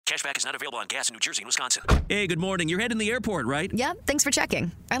Cashback is not available on gas in New Jersey and Wisconsin. Hey, good morning. You're heading to the airport, right? Yep, thanks for checking.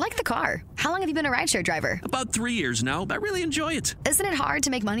 I like the car. How long have you been a rideshare driver? About 3 years now. I really enjoy it. Isn't it hard to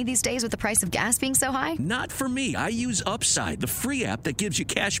make money these days with the price of gas being so high? Not for me. I use Upside, the free app that gives you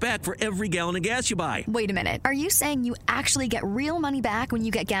cash back for every gallon of gas you buy. Wait a minute. Are you saying you actually get real money back when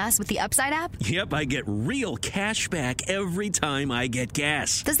you get gas with the Upside app? Yep, I get real cash back every time I get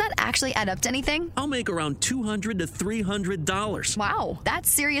gas. Does that actually add up to anything? I'll make around $200 to $300. Wow, that's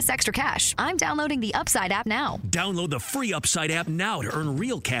serious extra cash. I'm downloading the Upside app now. Download the free Upside app now to earn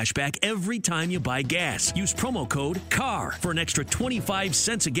real cash back every time you buy gas. Use promo code CAR for an extra 25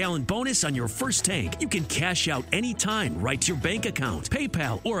 cents a gallon bonus on your first tank. You can cash out anytime right to your bank account,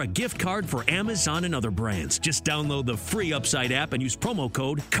 PayPal, or a gift card for Amazon and other brands. Just download the free Upside app and use promo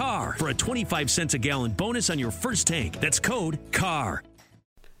code CAR for a 25 cents a gallon bonus on your first tank. That's code CAR.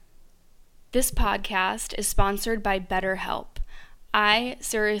 This podcast is sponsored by BetterHelp. I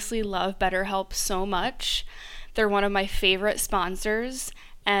seriously love BetterHelp so much. They're one of my favorite sponsors,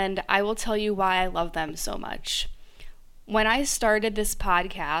 and I will tell you why I love them so much. When I started this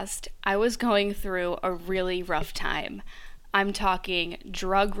podcast, I was going through a really rough time. I'm talking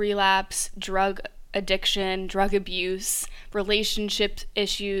drug relapse, drug addiction, drug abuse, relationship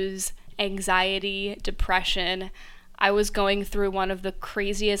issues, anxiety, depression. I was going through one of the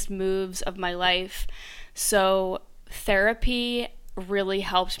craziest moves of my life. So therapy really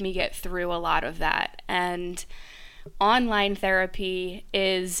helped me get through a lot of that. And online therapy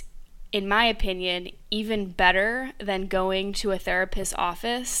is, in my opinion, even better than going to a therapist's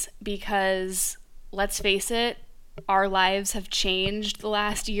office because, let's face it, our lives have changed the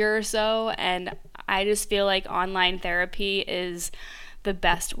last year or so, and I just feel like online therapy is the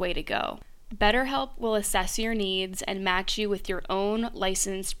best way to go. BetterHelp will assess your needs and match you with your own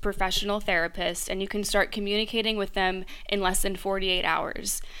licensed professional therapist, and you can start communicating with them in less than 48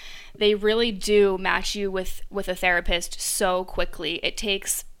 hours. They really do match you with a therapist so quickly. It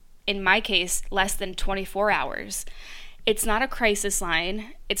takes, in my case, less than 24 hours. It's not a crisis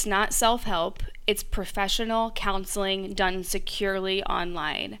line. It's not self-help. It's professional counseling done securely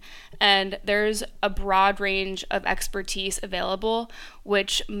online. And there's a broad range of expertise available,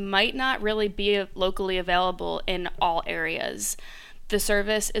 which might not really be locally available in all areas. The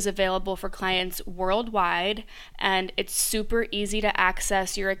service is available for clients worldwide, and it's super easy to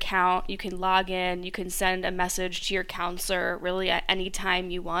access your account. You can log in, you can send a message to your counselor really at any time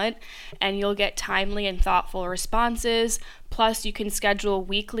you want, and you'll get timely and thoughtful responses. Plus, you can schedule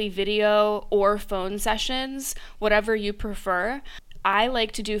weekly video or phone sessions, whatever you prefer. I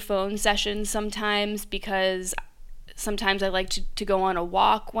like to do phone sessions sometimes because sometimes I like to go on a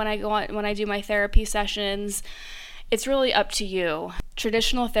walk when I do my therapy sessions. It's really up to you.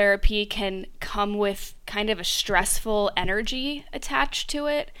 Traditional therapy can come with kind of a stressful energy attached to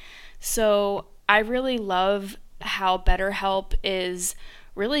it. So I really love how BetterHelp is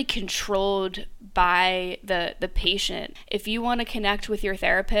really controlled by the patient. If you want to connect with your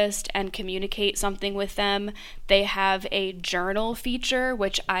therapist and communicate something with them, they have a journal feature,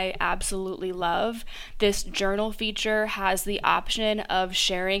 which I absolutely love. This journal feature has the option of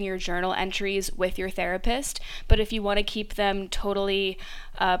sharing your journal entries with your therapist, but if you want to keep them totally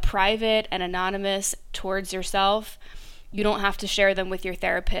private and anonymous towards yourself, you don't have to share them with your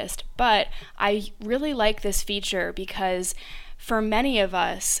therapist. But I really like this feature because for many of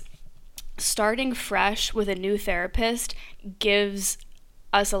us, starting fresh with a new therapist gives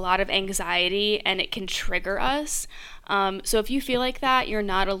us a lot of anxiety and it can trigger us. So if you feel like that, you're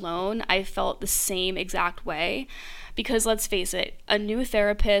not alone. I felt the same exact way. Because let's face it, a new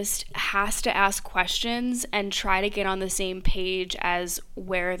therapist has to ask questions and try to get on the same page as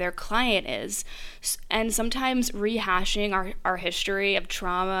where their client is. And sometimes rehashing our history of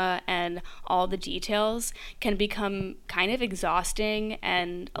trauma and all the details can become kind of exhausting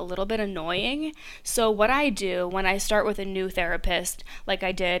and a little bit annoying. So what I do when I start with a new therapist, like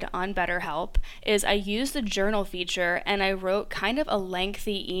I did on BetterHelp, is I use the journal feature and I wrote kind of a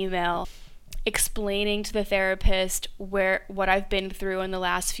lengthy email explaining to the therapist what I've been through in the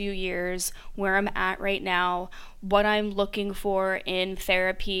last few years, where I'm at right now, what I'm looking for in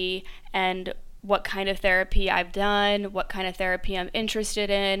therapy, and what kind of therapy I've done, what kind of therapy I'm interested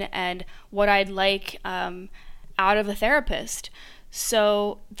in, and what I'd like out of a therapist.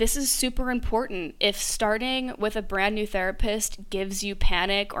 So this is super important. If starting with a brand new therapist gives you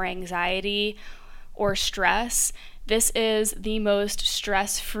panic or anxiety or stress, This is the most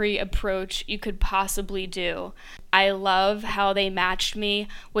stress-free approach you could possibly do. I love how they matched me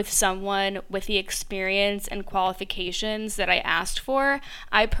with someone with the experience and qualifications that I asked for.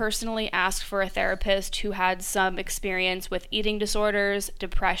 I personally asked for a therapist who had some experience with eating disorders,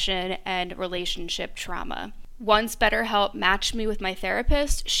 depression, and relationship trauma. Once BetterHelp matched me with my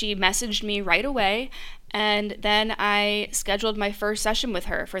therapist, she messaged me right away, and then I scheduled my first session with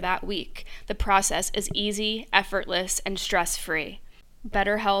her for that week. The process is easy, effortless, and stress-free.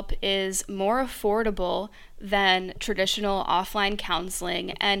 BetterHelp is more affordable than traditional offline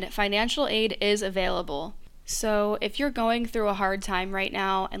counseling, and financial aid is available. So if you're going through a hard time right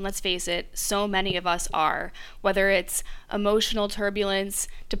now, and let's face it, so many of us are, whether it's emotional turbulence,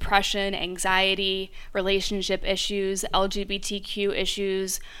 depression, anxiety, relationship issues, LGBTQ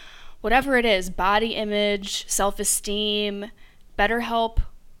issues, whatever it is, body image, self-esteem, BetterHelp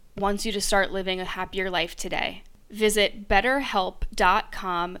wants you to start living a happier life today. Visit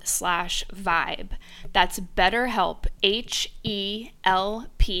betterhelp.com/vibe. That's BetterHelp,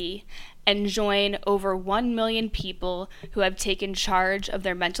 HELP, and join over 1 million people who have taken charge of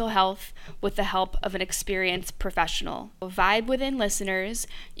their mental health with the help of an experienced professional. Vibe Within listeners,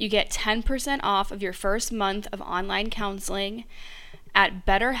 you get 10% off of your first month of online counseling at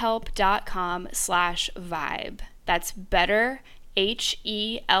betterhelp.com/vibe. That's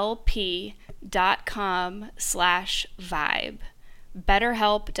betterhelp.com/vibe.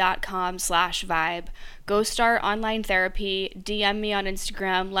 betterhelp.com/vibe. Go start online therapy, DM me on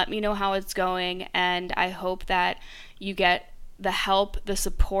Instagram, let me know how it's going, and I hope that you get the help, the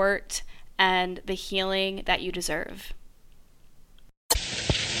support, and the healing that you deserve.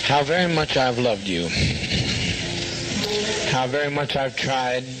 How very much I've loved you. How very much I've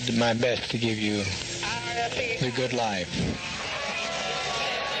tried my best to give you the good life.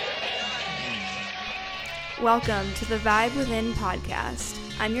 Welcome to the Vibe Within podcast.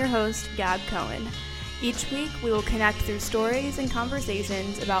 I'm your host, Gab Cohen. Each week, we will connect through stories and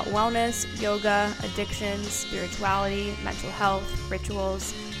conversations about wellness, yoga, addictions, spirituality, mental health,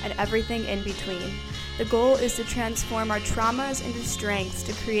 rituals, and everything in between. The goal is to transform our traumas into strengths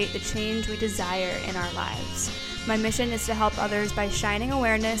to create the change we desire in our lives. My mission is to help others by shining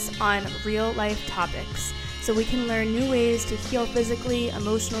awareness on real-life topics so we can learn new ways to heal physically,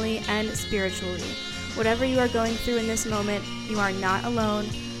 emotionally, and spiritually. Whatever you are going through in this moment, you are not alone,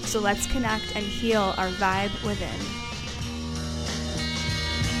 so let's connect and heal our vibe within.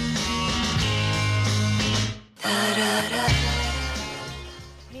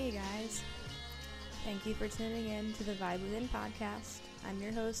 Hey guys, thank you for tuning in to the Vibe Within podcast. I'm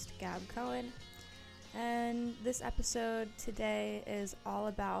your host, Gab Cohen, and this episode today is all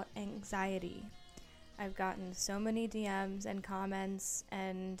about anxiety. I've gotten so many DMs and comments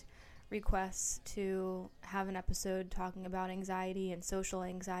and requests to have an episode talking about anxiety and social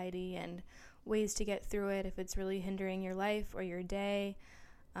anxiety and ways to get through it if it's really hindering your life or your day.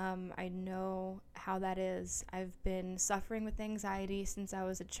 I know how that is. I've been suffering with anxiety since I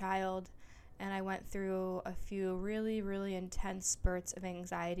was a child, and I went through a few really, really intense spurts of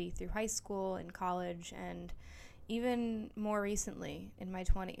anxiety through high school and college, and even more recently in my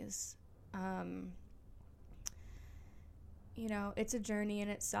 20s. It's a journey in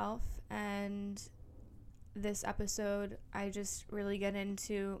itself, and this episode, I just really get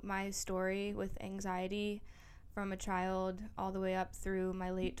into my story with anxiety from a child all the way up through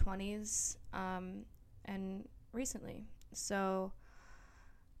my late 20s, and recently. So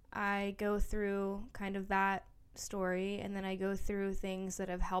I go through kind of that story, and then I go through things that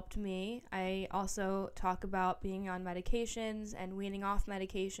have helped me. I also talk about being on medications and weaning off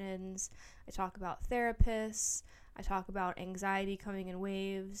medications. I talk about therapists. I talk about anxiety coming in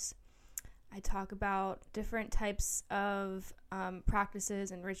waves. I talk about different types of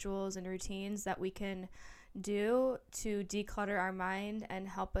practices and rituals and routines that we can do to declutter our mind and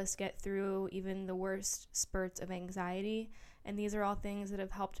help us get through even the worst spurts of anxiety. And these are all things that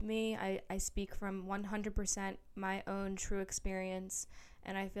have helped me. I speak from 100% my own true experience,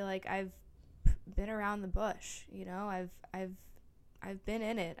 and I feel like I've been around the bush. I've been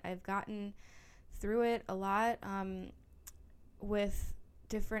in it. I've gotten through it a lot with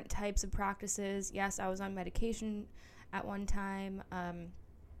different types of practices. Yes, I was on medication at one time.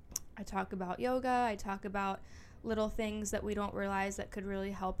 I talk about yoga. I talk about little things that we don't realize that could really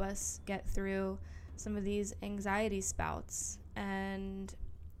help us get through some of these anxiety spouts. And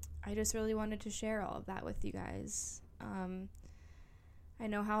I just really wanted to share all of that with you guys. I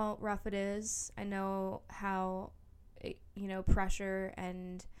know how rough it is. I know how, pressure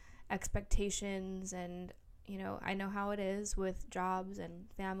and expectations and, I know how it is with jobs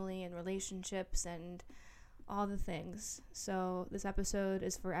and family and relationships and all the things. So this episode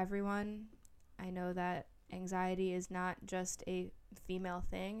is for everyone. I know that anxiety is not just a female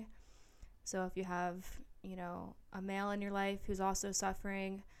thing. So if you have, a male in your life who's also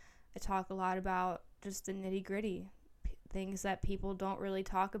suffering, I talk a lot about just the nitty-gritty, things that people don't really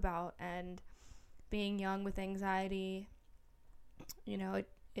talk about. And being young with anxiety,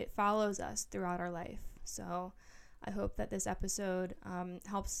 it follows us throughout our life. So I hope that this episode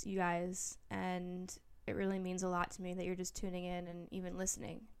helps you guys, and it really means a lot to me that you're just tuning in and even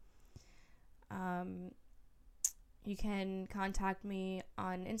listening. You can contact me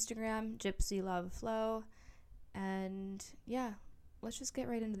on Instagram, Gypsy Love Flow, and yeah, let's just get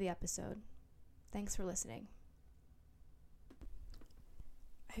right into the episode. Thanks for listening.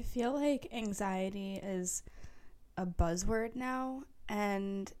 I feel like anxiety is a buzzword now,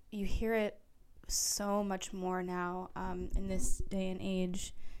 and you hear it so much more now in this day and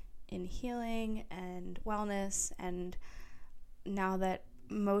age in healing and wellness, and now that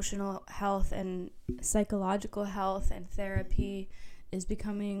emotional health and psychological health and therapy is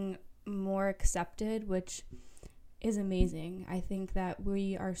becoming more accepted, which is amazing. I think that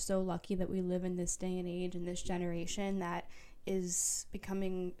we are so lucky that we live in this day and age and this generation that is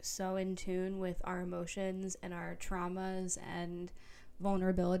becoming so in tune with our emotions and our traumas and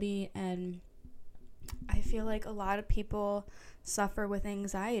vulnerability. And I feel like a lot of people suffer with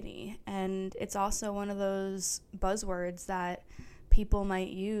anxiety, and it's also one of those buzzwords that people might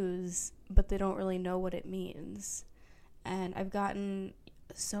use, but they don't really know what it means. And I've gotten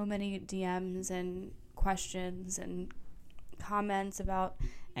so many DMs and questions and comments about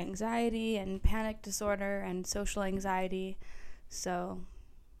anxiety and panic disorder and social anxiety. So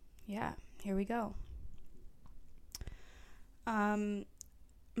yeah, here we go.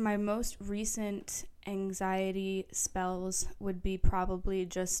 My most recent anxiety spells would be probably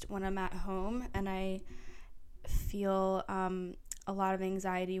just when I'm at home and I feel a lot of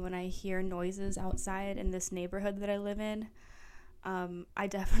anxiety when I hear noises outside in this neighborhood that I live in. I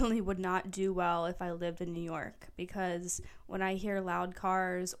definitely would not do well if I lived in New York, because when I hear loud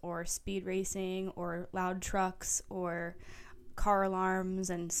cars or speed racing or loud trucks or car alarms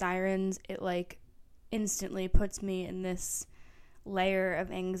and sirens, it instantly puts me in this layer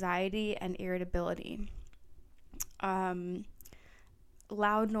of anxiety and irritability. Loud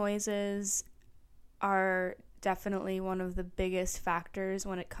noises are definitely one of the biggest factors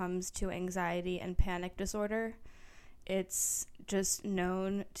when it comes to anxiety and panic disorder. It's just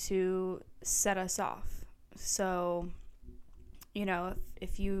known to set us off. So,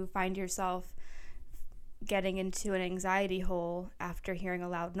 if you find yourself getting into an anxiety hole after hearing a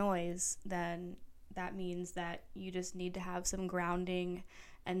loud noise, then that means that you just need to have some grounding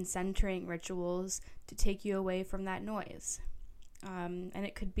and centering rituals to take you away from that noise. And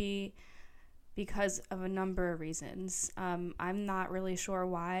it could be because of a number of reasons. I'm not really sure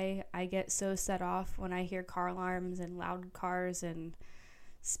why I get so set off when I hear car alarms and loud cars and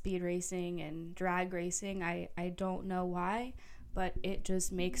speed racing and drag racing. I don't know why, but it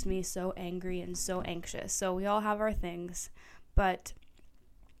just makes me so angry and so anxious. So we all have our things, but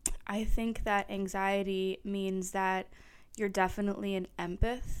I think that anxiety means that you're definitely an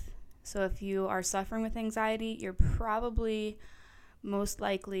empath. So if you are suffering with anxiety, you're probably most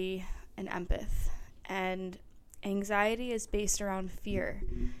likely an empath. And anxiety is based around fear.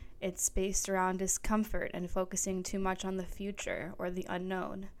 It's based around discomfort and focusing too much on the future or the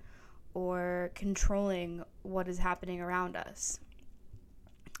unknown, or controlling what is happening around us.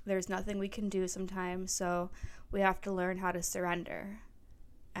 There's nothing we can do sometimes, so we have to learn how to surrender.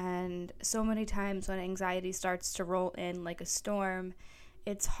 And so many times when anxiety starts to roll in like a storm,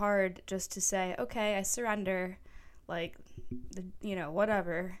 it's hard just to say, okay, I surrender,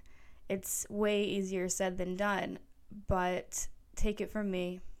 whatever. It's way easier said than done, but take it from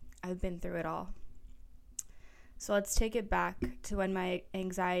me, I've been through it all. So let's take it back to when my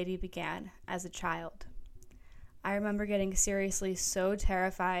anxiety began as a child. I remember getting seriously so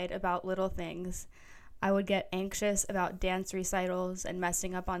terrified about little things. I would get anxious about dance recitals and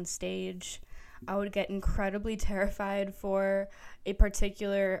messing up on stage. I would get incredibly terrified for a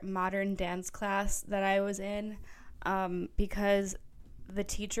particular modern dance class that I was in because the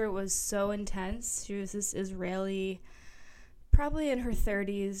teacher was so intense. She was this Israeli, probably in her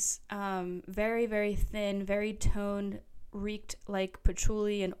 30s, very, very thin, very toned, reeked like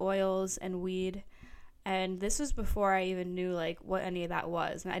patchouli and oils and weed. And this was before I even knew what any of that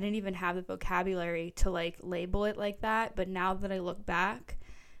was. And I didn't even have the vocabulary to label it like that. But now that I look back,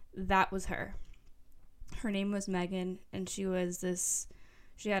 that was her. Her name was Megan, and she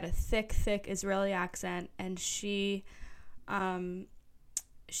had a thick Israeli accent, and she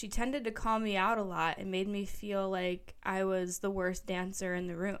she tended to call me out a lot and made me feel like I was the worst dancer in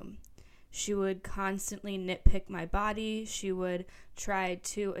the room. She would constantly nitpick my body. She would try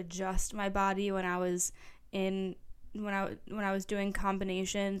to adjust my body when I was doing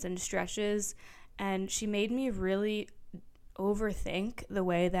combinations and stretches, and she made me really overthink the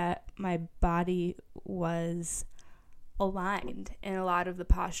way that my body was aligned in a lot of the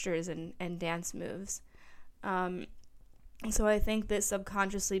postures and dance moves. So I think this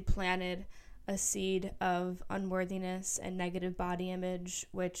subconsciously planted a seed of unworthiness and negative body image,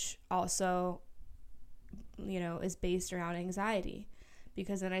 which also, is based around anxiety,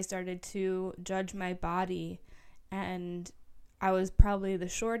 because then I started to judge my body, and I was probably the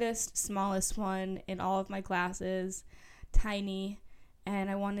shortest, smallest one in all of my classes, tiny, and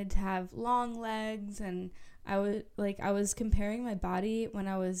I wanted to have long legs, and I was comparing my body when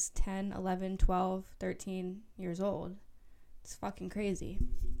I was 10, 11, 12, 13 years old. It's fucking crazy.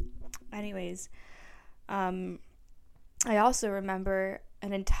 Anyways, I also remember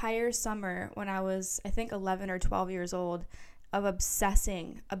an entire summer when I was, I think, 11 or 12 years old, of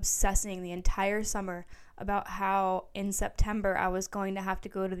obsessing the entire summer about how in September I was going to have to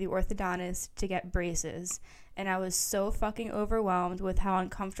go to the orthodontist to get braces. And I was so fucking overwhelmed with how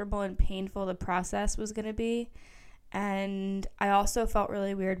uncomfortable and painful the process was going to be. And I also felt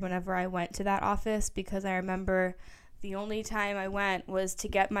really weird whenever I went to that office, because I remember the only time I went was to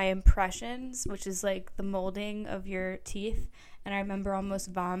get my impressions, which is like the molding of your teeth. And I remember almost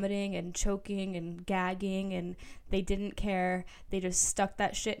vomiting and choking and gagging, and they didn't care. They just stuck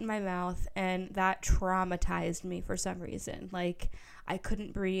that shit in my mouth, and that traumatized me for some reason. Like, I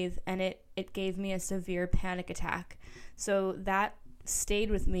couldn't breathe, and it gave me a severe panic attack. So that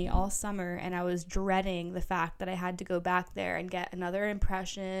stayed with me all summer, and I was dreading the fact that I had to go back there and get another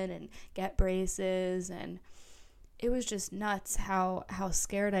impression and get braces, and it was just nuts how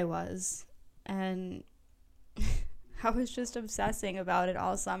scared I was. And I was just obsessing about it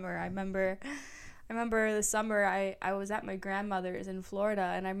all summer. I remember the summer I was at my grandmother's in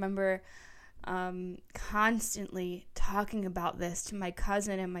Florida, and I remember constantly talking about this to my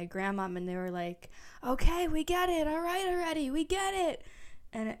cousin and my grandmom, and they were like, okay, we get it, all right already, we get it.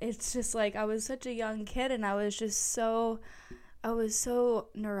 And it's just like, I was such a young kid, and I was so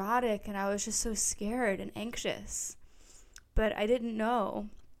neurotic, and I was just so scared and anxious. But I didn't know.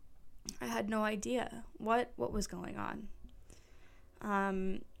 I had no idea what was going on.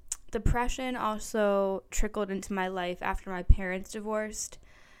 Depression also trickled into my life after my parents divorced,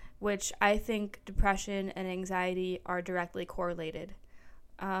 which I think depression and anxiety are directly correlated.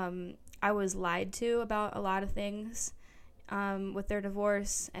 I was lied to about a lot of things with their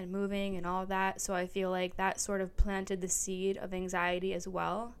divorce and moving and all of that, so I feel like that sort of planted the seed of anxiety as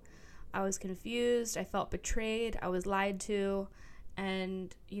well. I was confused, I felt betrayed, I was lied to,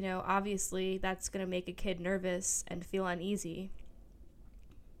 and, obviously that's going to make a kid nervous and feel uneasy.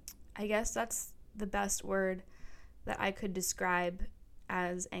 I guess that's the best word that I could describe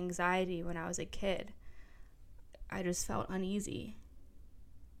as anxiety when I was a kid. I just felt uneasy.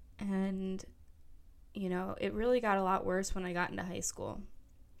 And, it really got a lot worse when I got into high school.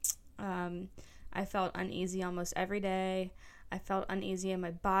 I felt uneasy almost every day. I felt uneasy in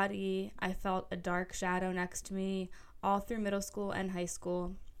my body. I felt a dark shadow next to me all through middle school and high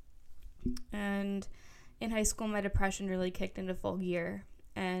school. And in high school, my depression really kicked into full gear,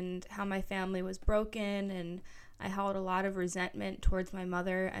 and how my family was broken, and I held a lot of resentment towards my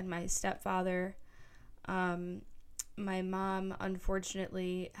mother and my stepfather. My mom,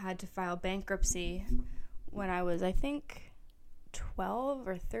 unfortunately, had to file bankruptcy when I was, I think, 12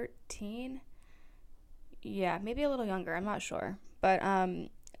 or 13. Yeah, maybe a little younger, I'm not sure. But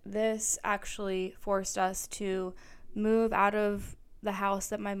this actually forced us to move out of the house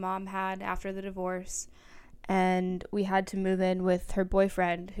that my mom had after the divorce, and we had to move in with her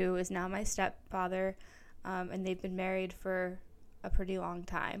boyfriend, who is now my stepfather, and they've been married for a pretty long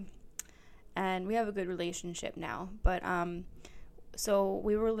time, and we have a good relationship now. But so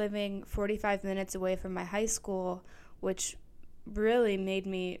we were living 45 minutes away from my high school, which really made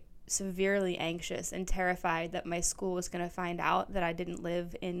me severely anxious and terrified that my school was going to find out that I didn't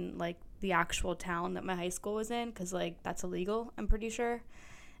live in the actual town that my high school was in, because that's illegal, I'm pretty sure.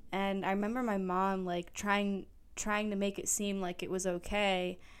 And I remember my mom trying to make it seem like it was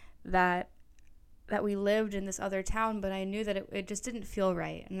okay that we lived in this other town, but I knew that it just didn't feel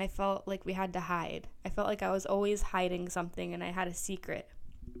right, and I felt like we had to hide. I felt like I was always hiding something, and I had a secret.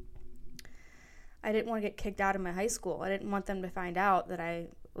 I didn't want to get kicked out of my high school. I didn't want them to find out that I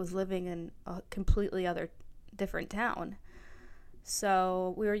was living in a completely different town.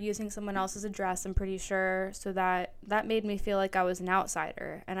 So we were using someone else's address, I'm pretty sure, so that made me feel like I was an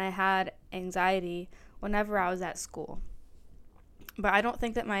outsider, and I had anxiety whenever I was at school. But I don't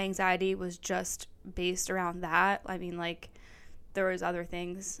think that my anxiety was just based around that. I mean, like, there was other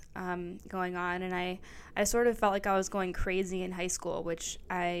things going on, and I sort of felt like I was going crazy in high school, which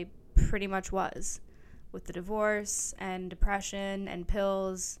I pretty much was. With the divorce and depression and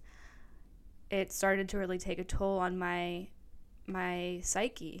pills, it started to really take a toll on my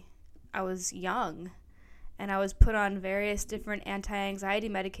psyche. I was young, and I was put on various different anti-anxiety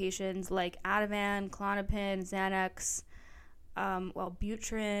medications like Ativan, Klonopin, Xanax,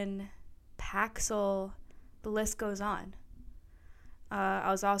 Wellbutrin, Paxil, the list goes on.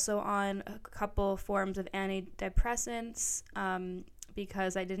 I was also on a couple forms of antidepressants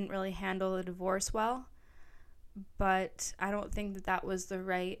because I didn't really handle the divorce well, but I don't think that was the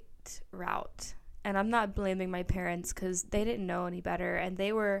right route. And I'm not blaming my parents because they didn't know any better, and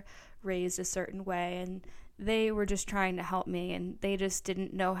they were raised a certain way, and they were just trying to help me, and they just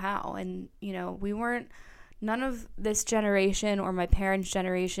didn't know how. And, none of this generation or my parents'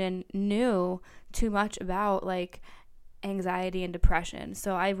 generation knew too much about, like, anxiety and depression.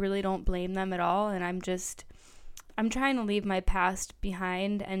 So I really don't blame them at all, and I'm trying to leave my past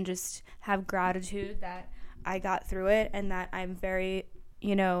behind and just have gratitude that I got through it, and that I'm very,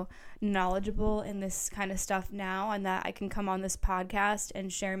 knowledgeable in this kind of stuff now, and that I can come on this podcast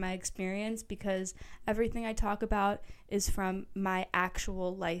and share my experience, because everything I talk about is from my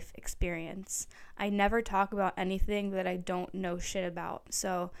actual life experience. I never talk about anything that I don't know shit about.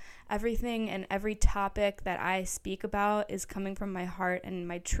 So everything and every topic that I speak about is coming from my heart and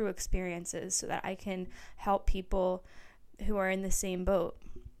my true experiences, so that I can help people who are in the same boat.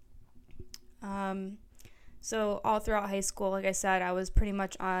 So all throughout high school, like I said, I was pretty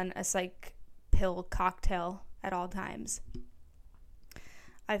much on a psych pill cocktail at all times.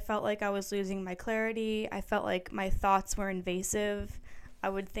 I felt like I was losing my clarity. I felt like my thoughts were invasive. I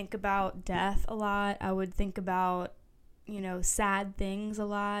would think about death a lot. I would think about, sad things a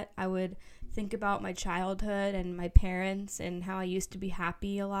lot. I would think about my childhood and my parents and how I used to be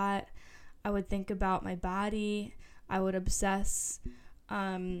happy a lot. I would think about my body. I would obsess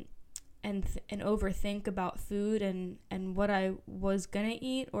and overthink about food and what I was gonna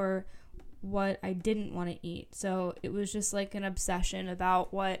eat or what I didn't want to eat. So it was just like an obsession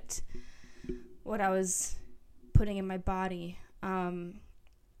about what I was putting in my body. I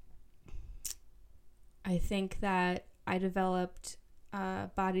think that I developed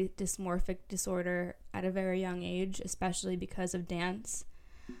body dysmorphic disorder at a very young age, especially because of dance.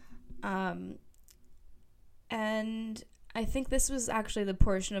 And I think this was actually the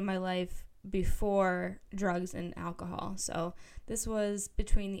portion of my life before drugs and alcohol. So this was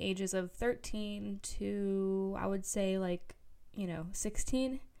between the ages of 13 to, I would say,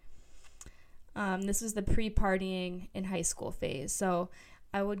 16. This was the pre-partying in high school phase. So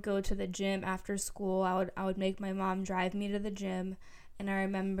I would go to the gym after school. I would make my mom drive me to the gym, and I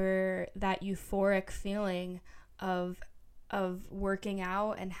remember that euphoric feeling of working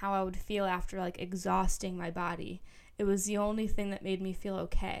out and how I would feel after exhausting my body. It was the only thing that made me feel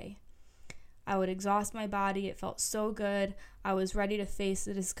okay. I would exhaust my body. It felt so good. I was ready to face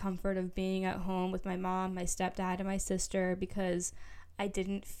the discomfort of being at home with my mom, my stepdad, and my sister, because I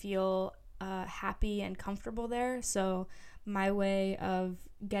didn't feel happy and comfortable there. So my way of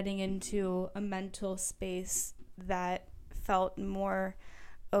getting into a mental space that felt more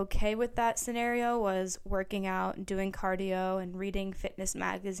okay with that scenario was working out, doing cardio, and reading fitness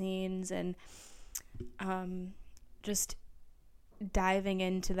magazines, and just diving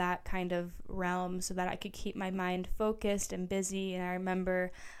into that kind of realm so that I could keep my mind focused and busy. And I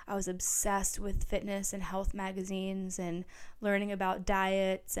remember I was obsessed with fitness and health magazines and learning about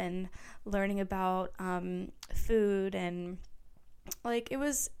diets and learning about food, and it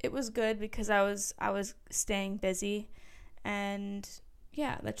was good because I was staying busy, and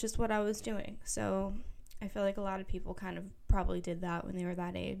yeah, that's just what I was doing. So I feel like a lot of people kind of probably did that when they were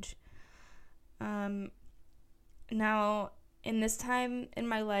that age. Now, in this time in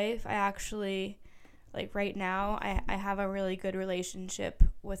my life, I actually, right now, I have a really good relationship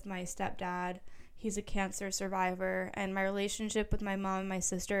with my stepdad. He's a cancer survivor, and my relationship with my mom and my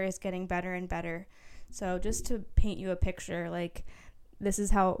sister is getting better and better. So just to paint you a picture, this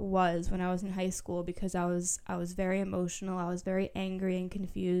is how it was when I was in high school, because I was very emotional. I was very angry and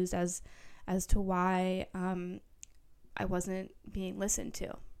confused as to why I wasn't being listened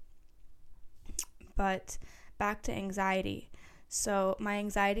to. But back to anxiety. So my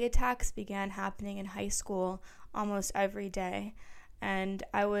anxiety attacks began happening in high school almost every day, and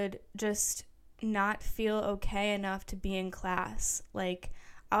I would just not feel okay enough to be in class. Like,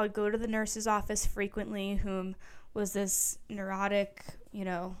 I would go to the nurse's office frequently, whom was this neurotic,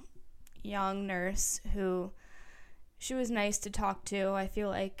 young nurse who, she was nice to talk to. I feel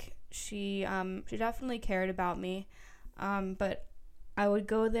like she definitely cared about me. But I would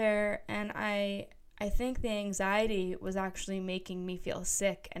go there, and I think the anxiety was actually making me feel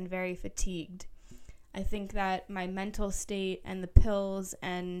sick and very fatigued. I think that my mental state and the pills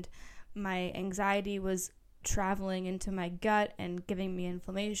and my anxiety was traveling into my gut and giving me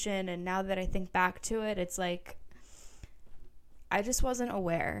inflammation. And now that I think back to it, it's like I just wasn't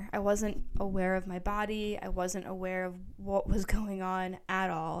aware. I wasn't aware of my body. I wasn't aware of what was going on at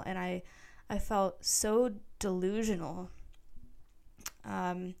all. And I felt so delusional.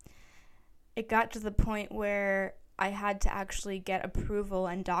 It got to the point where I had to actually get approval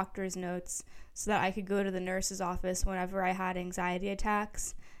and doctor's notes so that I could go to the nurse's office whenever I had anxiety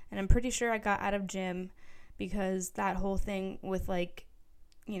attacks. And I'm pretty sure I got out of gym because that whole thing with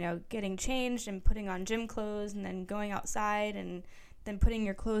getting changed and putting on gym clothes and then going outside and then putting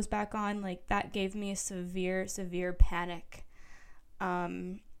your clothes back on, that gave me a severe panic.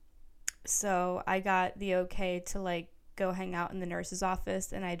 So I got the okay to go hang out in the nurse's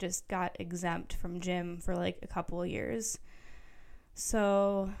office, and I just got exempt from gym for a couple of years.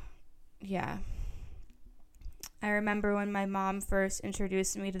 So yeah, I remember when my mom first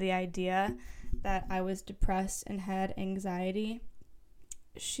introduced me to the idea that I was depressed and had anxiety.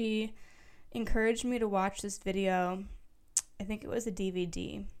 She encouraged me to watch this video. I think it was a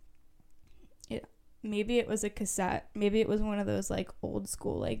DVD. Maybe it was a cassette. Maybe it was one of those old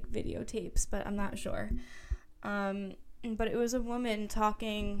school videotapes, but I'm not sure. But it was a woman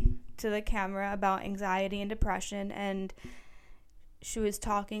talking to the camera about anxiety and depression, and she was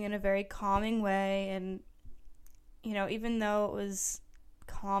talking in a very calming way. And even though it was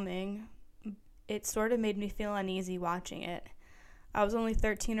calming, it sort of made me feel uneasy watching it. I was only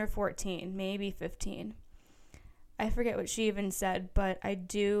 13 or 14, maybe 15. I forget what she even said, but I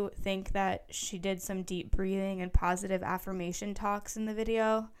do think that she did some deep breathing and positive affirmation talks in the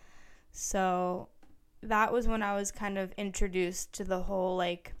video. So that was when I was kind of introduced to the whole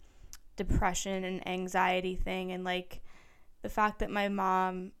depression and anxiety thing, and the fact that my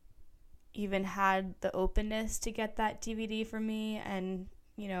mom even had the openness to get that DVD for me and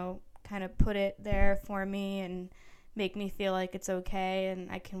kind of put it there for me and make me feel like it's okay and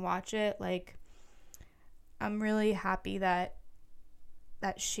I can watch it. I'm really happy that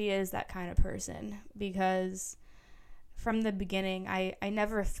she is that kind of person, because from the beginning I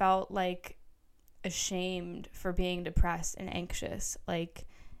never felt ashamed for being depressed and anxious.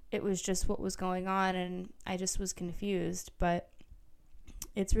 It was just what was going on, and I just was confused. But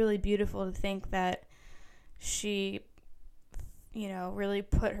it's really beautiful to think that she really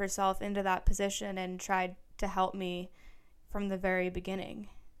put herself into that position and tried to help me from the very beginning.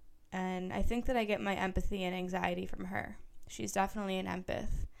 And I think that I get my empathy and anxiety from her. She's definitely an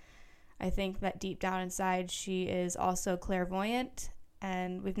empath. I think that deep down inside she is also clairvoyant,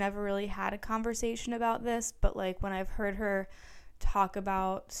 and we've never really had a conversation about this, but when I've heard her talk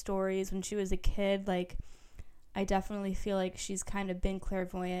about stories when she was a kid, I definitely feel like she's kind of been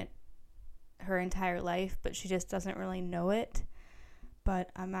clairvoyant her entire life, but she just doesn't really know it.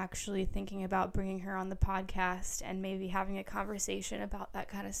 But I'm actually thinking about bringing her on the podcast and maybe having a conversation about that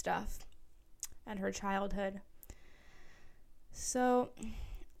kind of stuff and her childhood. So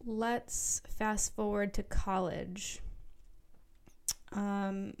let's fast forward to college.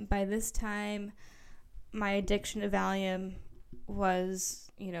 By this time, my addiction to Valium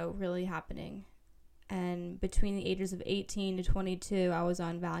was, really happening. And between the ages of 18 to 22, I was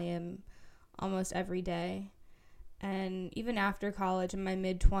on Valium almost every day. And even after college, in my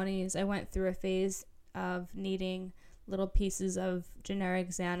mid-20s, I went through a phase of needing little pieces of generic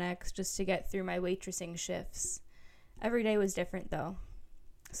Xanax just to get through my waitressing shifts. Every day was different, though.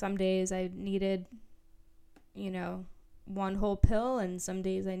 Some days I needed, one whole pill, and some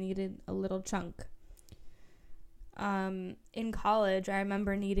days I needed a little chunk. In college, I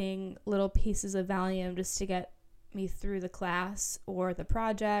remember needing little pieces of Valium just to get me through the class or the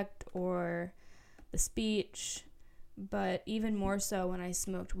project or the speech, but even more so when I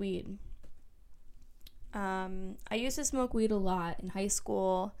smoked weed. I used to smoke weed a lot in high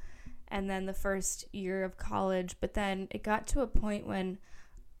school and then the first year of college, but then it got to a point when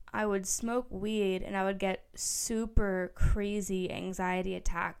I would smoke weed and I would get super crazy anxiety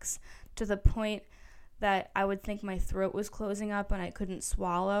attacks to the point that I would think my throat was closing up and I couldn't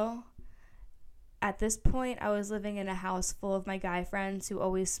swallow. At this point, I was living in a house full of my guy friends who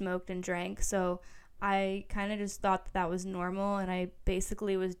always smoked and drank, so I kind of just thought that was normal, and I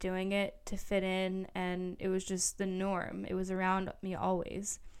basically was doing it to fit in, and it was just the norm. It was around me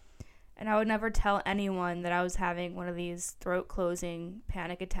always. And I would never tell anyone that I was having one of these throat-closing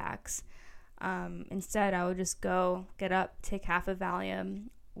panic attacks. Instead, I would just go, get up, take half a Valium,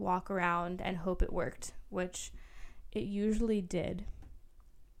 walk around, and hope it worked, which it usually did.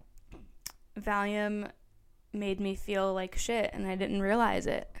 Valium made me feel like shit, and I didn't realize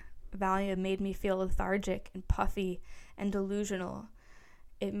it. Valium made me feel lethargic and puffy and delusional.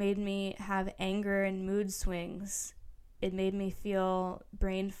 It made me have anger and mood swings. It made me feel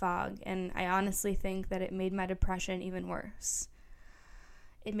brain fog, and I honestly think that it made my depression even worse.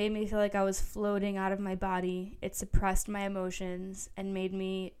 It made me feel like I was floating out of my body. It suppressed my emotions and made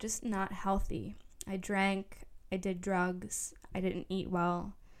me just not healthy. I drank, I did drugs, I didn't eat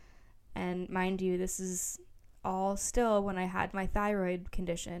well. And mind you, this is all still when I had my thyroid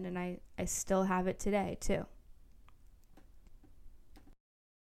condition, and I still have it today too.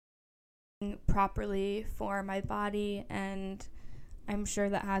 Properly for my body, and I'm sure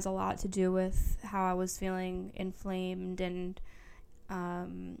that has a lot to do with how I was feeling inflamed and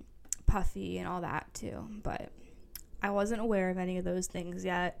puffy and all that too, but I wasn't aware of any of those things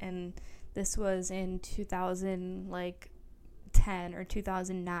yet, and this was in 2010 or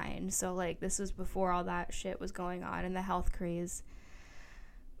 2009, so this was before all that shit was going on and the health craze.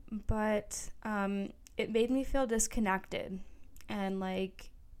 But it made me feel disconnected, and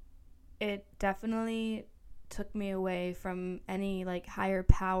it definitely took me away from any higher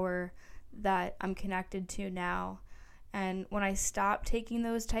power that I'm connected to now. And when I stopped taking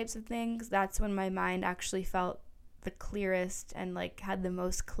those types of things, that's when my mind actually felt the clearest and had the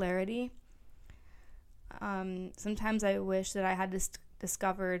most clarity. Sometimes I wish that I had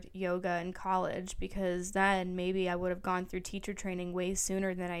discovered yoga in college, because then maybe I would have gone through teacher training way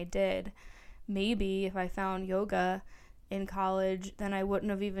sooner than I did. Maybe if I found yoga in college, then I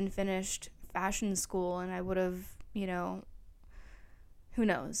wouldn't have even finished fashion school, and I would have, who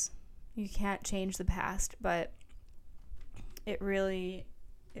knows? You can't change the past, but it really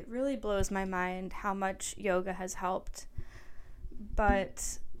blows my mind how much yoga has helped.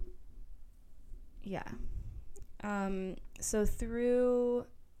 But yeah. So through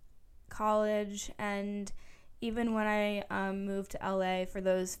college, and even when I moved to LA for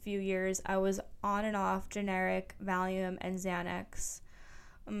those few years, I was on and off generic Valium and Xanax.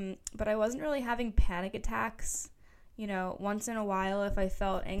 But I wasn't really having panic attacks. Once in a while, if I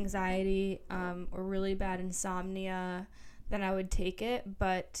felt anxiety or really bad insomnia, then I would take it,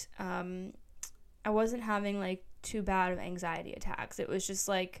 but I wasn't having too bad of anxiety attacks. It was just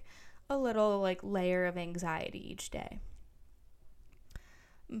a little layer of anxiety each day.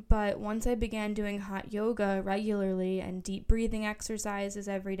 But once I began doing hot yoga regularly and deep breathing exercises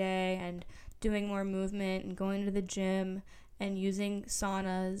every day and doing more movement and going to the gym and using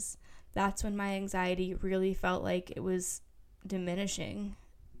saunas, that's when my anxiety really felt like it was diminishing.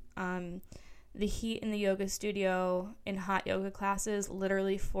 The heat in the yoga studio in hot yoga classes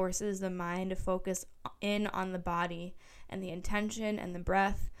literally forces the mind to focus in on the body and the intention and the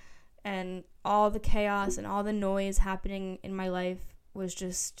breath, and all the chaos and all the noise happening in my life was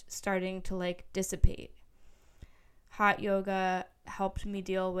just starting to dissipate. Hot yoga helped me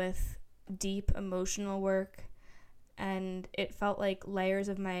deal with deep emotional work, and it felt like layers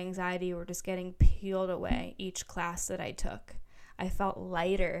of my anxiety were just getting peeled away each class that I took. I felt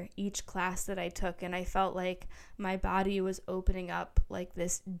lighter each class that I took, and I felt like my body was opening up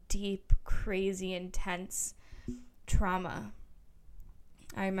this deep, crazy, intense trauma.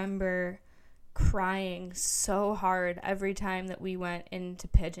 I remember crying so hard every time that we went into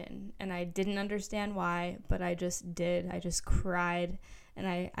Pigeon, and I didn't understand why, but I just did. I just cried, and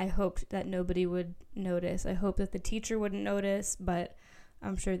I hoped that nobody would notice. I hoped that the teacher wouldn't notice, but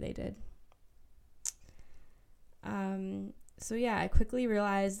I'm sure they did. So yeah, I quickly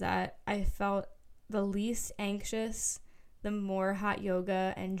realized that I felt the least anxious the more hot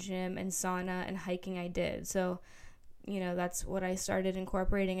yoga and gym and sauna and hiking I did. So, that's what I started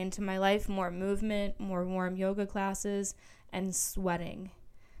incorporating into my life: more movement, more warm yoga classes, and sweating.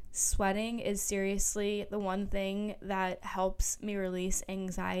 Sweating is seriously the one thing that helps me release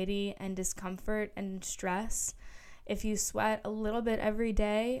anxiety and discomfort and stress. If you sweat a little bit every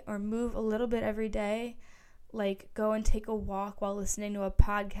day or move a little bit every day, go and take a walk while listening to a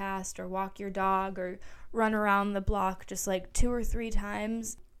podcast, or walk your dog, or run around the block just 2 or 3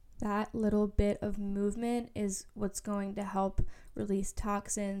 times. That little bit of movement is what's going to help release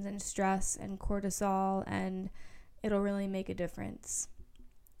toxins and stress and cortisol, and it'll really make a difference.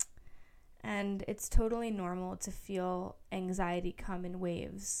 And it's totally normal to feel anxiety come in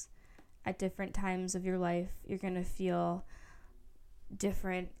waves. at different times of your life, you're going to feel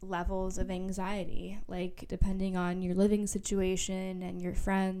different levels of anxiety, like depending on your living situation and your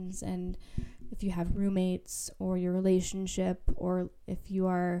friends, and if you have roommates or your relationship, or if you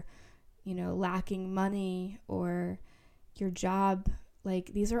are, lacking money or your job.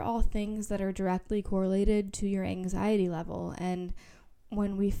 Like, these are all things that are directly correlated to your anxiety level. And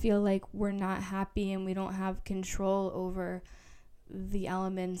when we feel like we're not happy and we don't have control over the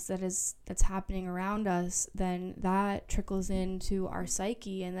elements that's happening around us, then that trickles into our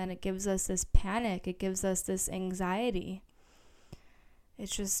psyche, and then it gives us this panic, it gives us this anxiety.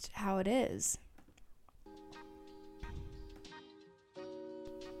 It's just how it is.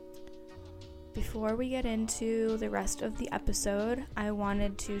 Before we get into the rest of the episode, I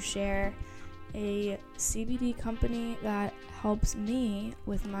wanted to share a CBD company that helps me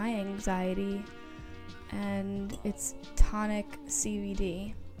with my anxiety, and it's Tonic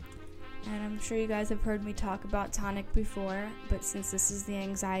CBD. And I'm sure you guys have heard me talk about Tonic before, but since this is the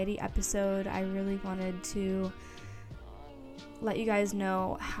anxiety episode, I really wanted to let you guys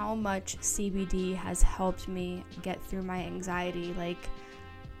know how much CBD has helped me get through my anxiety. Like,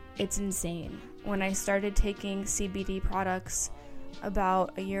 it's insane. When I started taking CBD products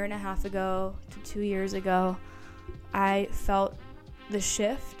about a year and a half ago to 2 years ago, I felt the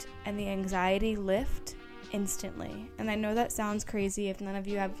shift and the anxiety lift instantly. And I know that sounds crazy if none of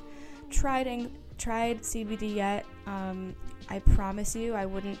you have tried CBD yet. I promise you I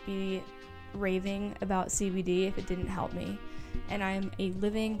wouldn't be raving about CBD if it didn't help me. And I'm a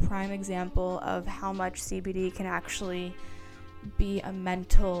living prime example of how much CBD can actually be a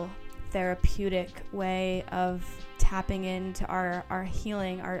mental therapeutic way of tapping into our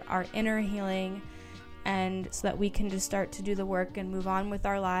healing, our inner healing, and so that we can just start to do the work and move on with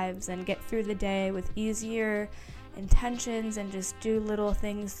our lives and get through the day with easier intentions and just do little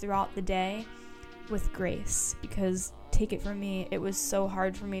things throughout the day with grace. Because take it from me, it was so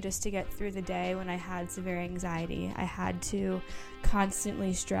hard for me just to get through the day when I had severe anxiety. I had to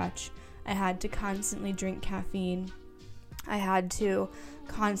constantly stretch. I had to constantly drink caffeine. I had to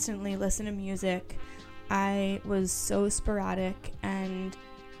constantly listen to music. I was so sporadic, and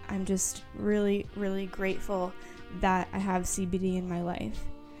I'm just really, really grateful that I have CBD in my life.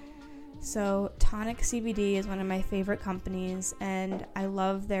 So Tonic CBD is one of my favorite companies, and I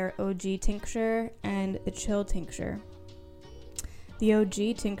love their OG tincture and the chill tincture. The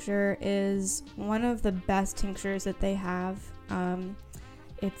OG tincture is one of the best tinctures that they have.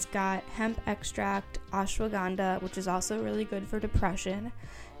 It's got hemp extract, ashwagandha, which is also really good for depression.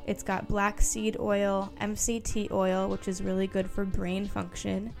 It's got black seed oil, MCT oil, which is really good for brain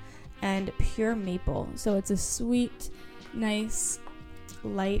function, and pure maple. So it's a sweet, nice,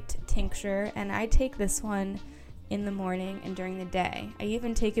 light tincture, and I take this one in the morning and during the day. I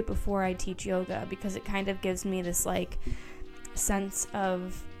even take it before I teach yoga because it kind of gives me this sense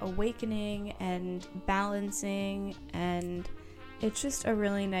of awakening and balancing, and it's just a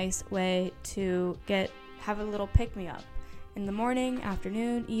really nice way to have a little pick-me-up in the morning,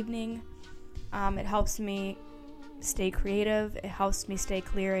 afternoon, evening. It helps me stay creative. It helps me stay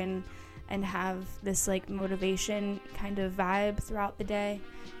clear and have this motivation kind of vibe throughout the day.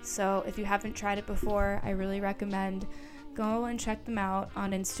 So if you haven't tried it before, I really recommend go and check them out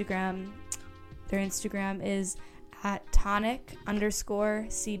on Instagram. Their Instagram is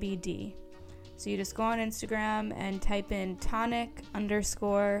 @tonic_CBD. So you just go on Instagram and type in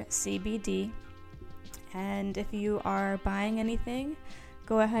tonic_CBD. And if you are buying anything,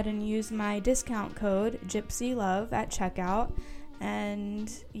 go ahead and use my discount code GYPSYLOVE at checkout.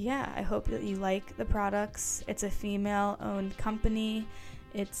 And yeah, I hope that you like the products. It's a female-owned company.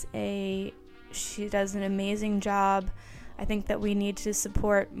 She does an amazing job. I think that we need to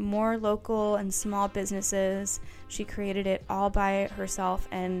support more local and small businesses. She created it all by herself,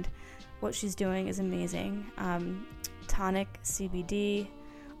 and what she's doing is amazing. Tonic CBD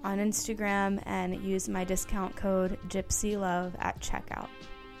on Instagram, and use my discount code GYPSYLOVE at checkout.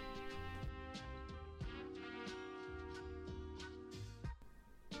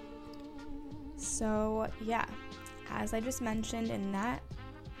 So yeah, as I just mentioned in that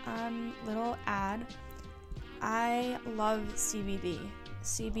little ad, I love CBD.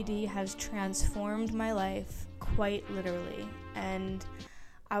 CBD has transformed my life quite literally, and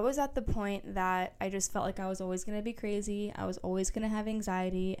I was at the point that I just felt like I was always going to be crazy. I was always going to have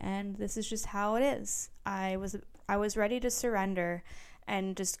anxiety, and this is just how it is. I was ready to surrender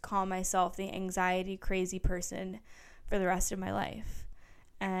and just call myself the anxiety crazy person for the rest of my life.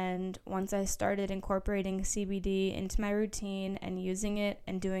 And once I started incorporating CBD into my routine and using it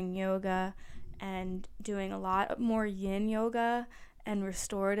and doing yoga and doing a lot more yin yoga and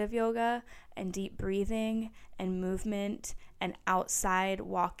restorative yoga and deep breathing and movement and outside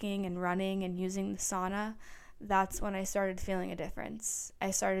walking and running and using the sauna, that's when I started feeling a difference.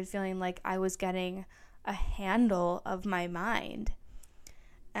 I started feeling like I was getting a handle of my mind.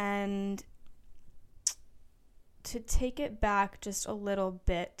 And to take it back just a little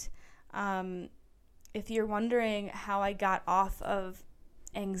bit, if you're wondering how I got off of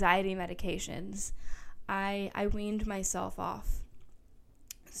anxiety medications, I weaned myself off.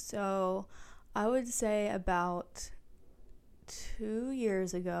 So I would say about 2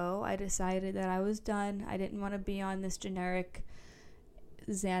 years ago, I decided that I was done. I didn't want to be on this generic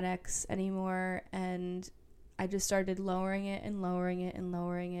Xanax anymore, and I just started lowering it and lowering it and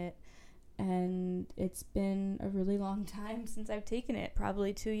lowering it. And it's been a really long time since I've taken it,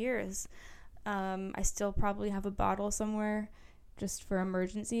 probably 2 years. I still probably have a bottle somewhere just for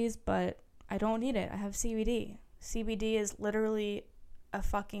emergencies, but I don't need it. I have CBD. CBD is literally a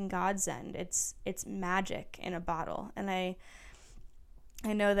fucking godsend. It's magic in a bottle. And I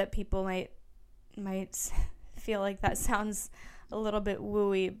know that people might feel like that sounds a little bit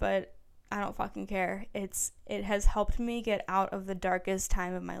wooey, but I don't fucking care. It has helped me get out of the darkest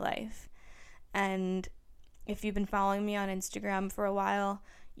time of my life. And if you've been following me on Instagram for a while,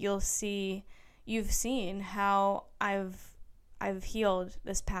 you've seen how I've healed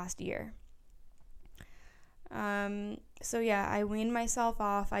this past year. So yeah, I weaned myself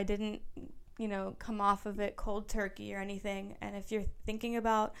off. I didn't, come off of it cold turkey or anything. And if you're thinking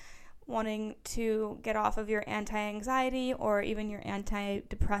about wanting to get off of your anti-anxiety or even your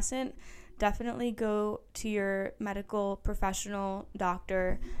antidepressant, definitely go to your medical professional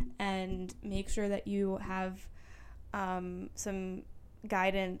doctor and make sure that you have some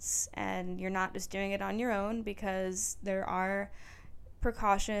guidance and you're not just doing it on your own, because there are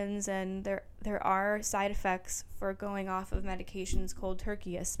precautions and there are side effects for going off of medications cold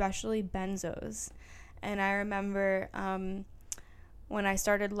turkey, especially benzos. And I remember when I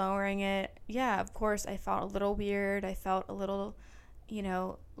started lowering it, yeah, of course I felt a little weird. I felt a little,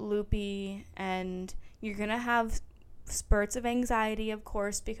 loopy, and you're gonna have spurts of anxiety, of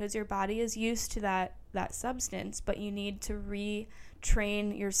course, because your body is used to that substance, but you need to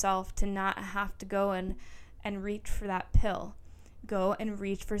retrain yourself to not have to go and reach for that pill. Go and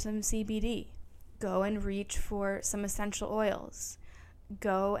reach for some CBD. Go and reach for some essential oils.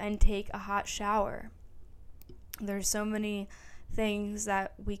 Go and take a hot shower. There's so many things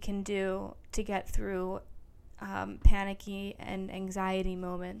that we can do to get through panicky and anxiety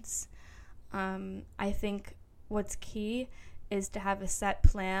moments. I think what's key is to have a set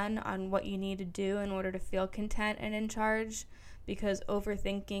plan on what you need to do in order to feel content and in charge, because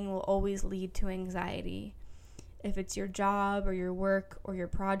overthinking will always lead to anxiety. If it's your job or your work or your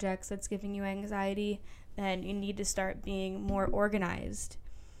projects that's giving you anxiety, then you need to start being more organized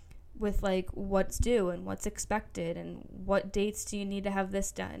with what's due and what's expected and what dates do you need to have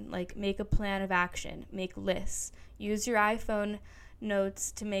this done. Make a plan of action, make lists. Use your iPhone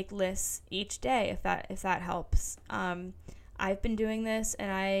notes to make lists each day if that helps. I've been doing this,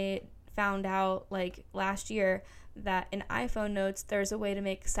 and I found out last year that in iPhone notes there's a way to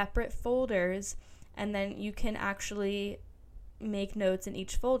make separate folders, and then you can actually make notes in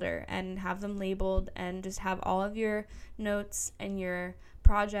each folder and have them labeled and just have all of your notes and your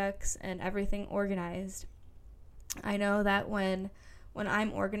projects and everything organized. I know that when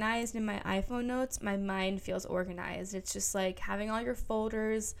I'm organized in my iPhone notes, my mind feels organized. It's just having all your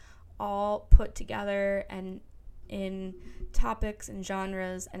folders all put together and in topics and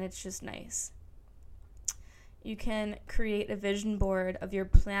genres, and it's just nice. You can create a vision board of your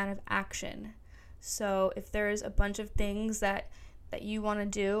plan of action. So if there's a bunch of things that you want to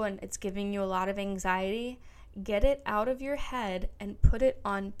do and it's giving you a lot of anxiety, get it out of your head and put it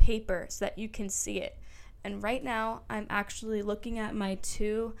on paper so that you can see it. And right now, I'm actually looking at my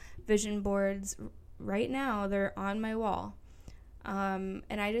 2 vision boards right now. They're on my wall. And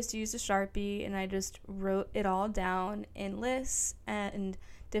I just used a Sharpie and I just wrote it all down in lists and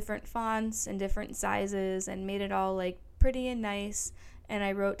different fonts and different sizes and made it all pretty and nice. And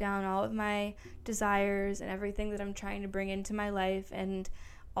I wrote down all of my desires and everything that I'm trying to bring into my life and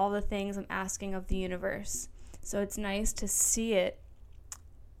all the things I'm asking of the universe. So it's nice to see it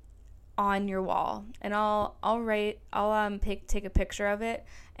on your wall. And I'll take a picture of it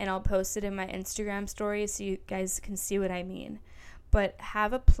and I'll post it in my Instagram story so you guys can see what I mean. But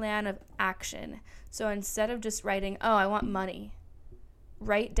have a plan of action. So instead of just writing, I want money,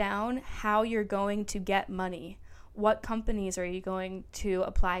 write down how you're going to get money. What companies are you going to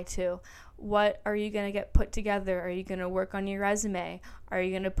apply to? What are you going to get put together? Are you going to work on your resume? Are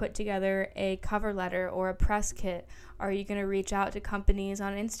you going to put together a cover letter or a press kit? Are you going to reach out to companies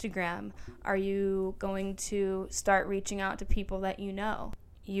on Instagram? Are you going to start reaching out to people that you know?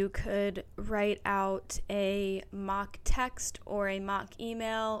 You could write out a mock text or a mock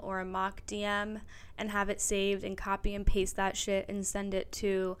email or a mock DM and have it saved and copy and paste that shit and send it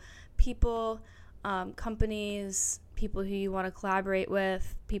to people, companies, people who you want to collaborate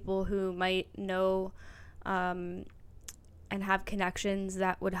with, people who might know and have connections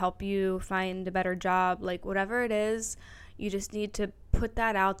that would help you find a better job. Like, whatever it is, you just need to put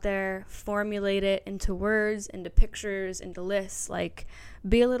that out there, formulate it into words, into pictures, into lists. Like,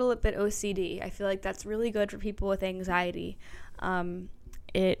 be a little bit OCD. I feel like that's really good for people with anxiety.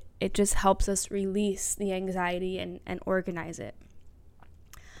 It just helps us release the anxiety and organize it.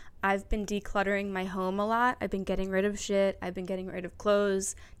 I've been decluttering my home a lot. I've been getting rid of shit. I've been getting rid of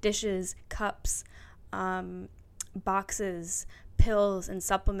clothes, dishes, cups, boxes, pills, and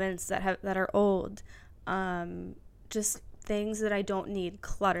supplements that are old. Just things that I don't need.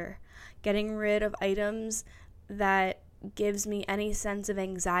 Clutter. Getting rid of items that gives me any sense of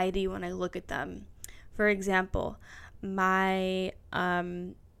anxiety when I look at them. For example, my bed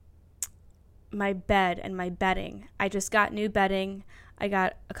and my bedding. I just got new bedding. I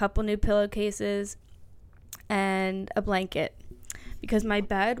got a couple new pillowcases and a blanket because my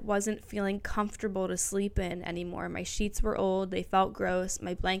bed wasn't feeling comfortable to sleep in anymore. My sheets were old. They felt gross.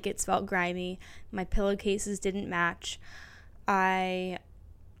 My blankets felt grimy. My pillowcases didn't match. I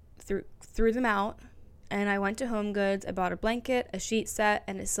threw them out, and I went to HomeGoods. I bought a blanket, a sheet set,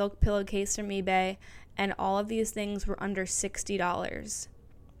 and a silk pillowcase from eBay, and all of these things were under $60.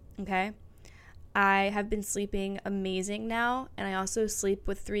 Okay? I have been sleeping amazing now, and I also sleep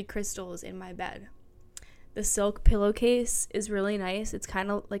with 3 crystals in my bed. The silk pillowcase is really nice. It's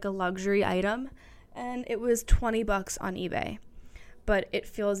kind of like a luxury item, and it was $20 on eBay. But it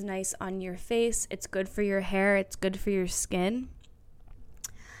feels nice on your face. It's good for your hair. It's good for your skin.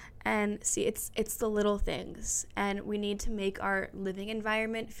 And see, it's the little things, and we need to make our living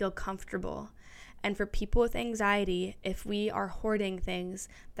environment feel comfortable. And for people with anxiety, if we are hoarding things,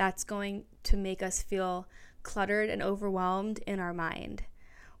 that's going to make us feel cluttered and overwhelmed in our mind.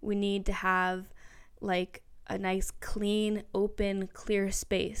 We need to have like a nice, clean, open, clear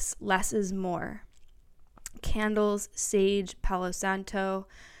space. Less is more. Candles, sage, Palo Santo,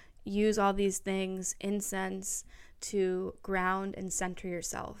 use all these things, incense, to ground and center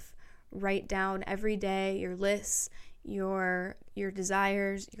yourself. Write down every day your lists, your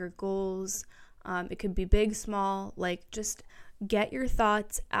desires, your goals. It could be big, small, like just get your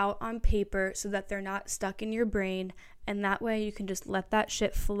thoughts out on paper so that they're not stuck in your brain, and that way you can just let that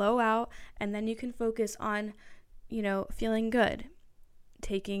shit flow out, and then you can focus on, feeling good,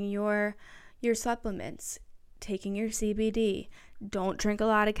 taking your supplements, taking your CBD. Don't drink a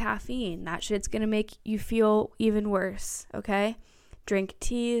lot of caffeine. That shit's gonna make you feel even worse, okay? Drink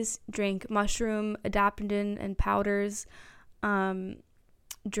teas, drink mushroom adaptogen and powders,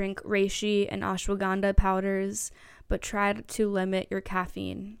 drink reishi and ashwagandha powders, but try to limit your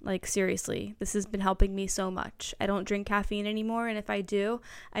caffeine. Like, seriously, this has been helping me so much. I don't drink caffeine anymore, and if I do,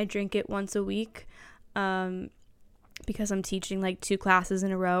 I drink it once a week because I'm teaching like 2 classes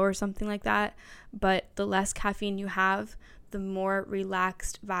in a row or something like that. But the less caffeine you have, the more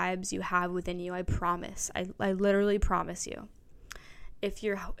relaxed vibes you have within you. I promise. I literally promise you. If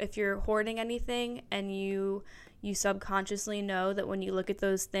you're hoarding anything and you subconsciously know that when you look at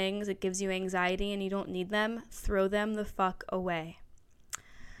those things, it gives you anxiety and you don't need them, throw them the fuck away.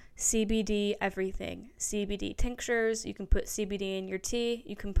 CBD, everything. CBD tinctures. You can put CBD in your tea.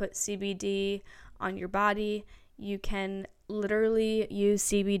 You can put CBD on your body. You can literally use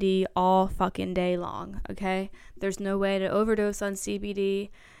CBD all fucking day long, okay? There's no way to overdose on CBD.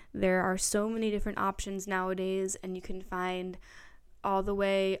 There are so many different options nowadays, and you can find all the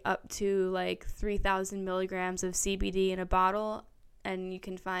way up to like 3,000 milligrams of CBD in a bottle, and you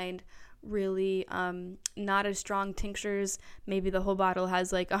can find really not as strong tinctures. Maybe the whole bottle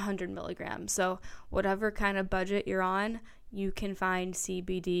has like 100 milligrams. So whatever kind of budget you're on, you can find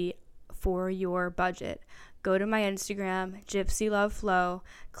CBD for your budget. Go to my Instagram, Gypsy Love Flow,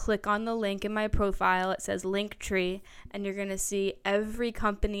 click on the link in my profile. It says Linktree, and you're going to see every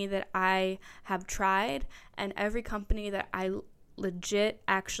company that I have tried and every company that I legit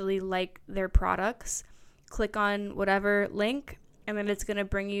actually like their products. Click on whatever link, and then it's going to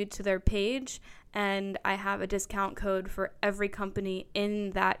bring you to their page, and I have a discount code for every company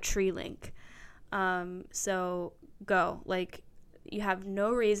in that tree link. So go. Like, you have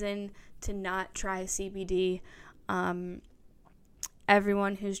no reason to not try CBD.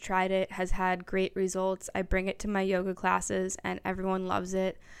 Everyone who's tried it has had great results. I bring it to my yoga classes and everyone loves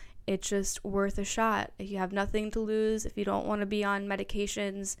it. It's just worth a shot. If you have nothing to lose, if you don't want to be on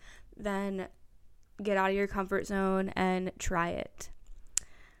medications, then get out of your comfort zone and try it.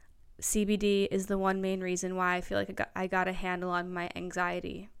 CBD is the one main reason why I feel like I got a handle on my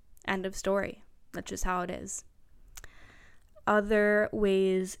anxiety. End of story. That's just how it is. Other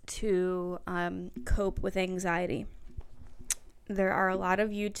ways to cope with anxiety. There are a lot of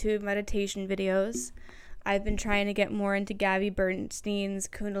YouTube meditation videos. I've been trying to get more into Gabby Bernstein's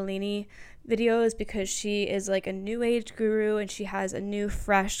Kundalini videos because she is like a new age guru and she has a new,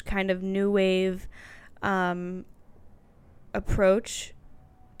 fresh, kind of new wave approach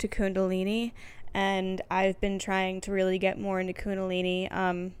to Kundalini. And I've been trying to really get more into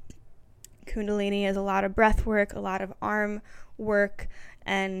Kundalini. Kundalini is a lot of breath work, a lot of arm work,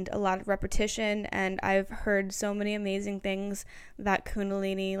 and a lot of repetition, and I've heard so many amazing things that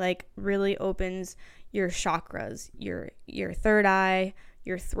Kundalini like really opens your chakras, your third eye,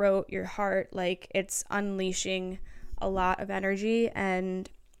 your throat, your heart. Like, it's unleashing a lot of energy, and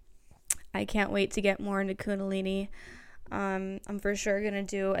I can't wait to get more into Kundalini. I'm for sure gonna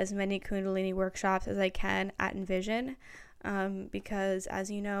do as many Kundalini workshops as I can at Envision, because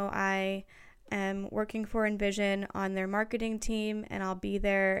as you know, I am working for Envision on their marketing team, and I'll be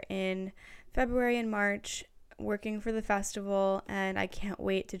there in February and March working for the festival, and I can't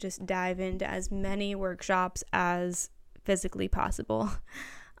wait to just dive into as many workshops as physically possible.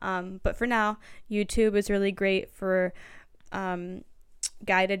 But for now, YouTube is really great for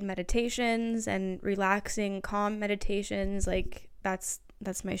guided meditations and relaxing, calm meditations. Like, that's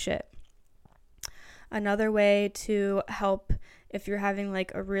my shit. Another way to help if you're having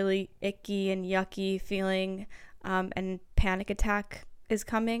like a really icky and yucky feeling and panic attack is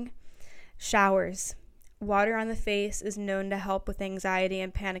coming, showers. Water on the face is known to help with anxiety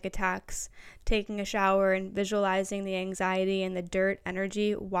and panic attacks. Taking a shower and visualizing the anxiety and the dirt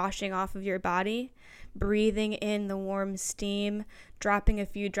energy washing off of your body, breathing in the warm steam, dropping a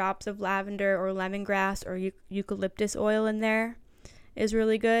few drops of lavender or lemongrass or eucalyptus oil in there is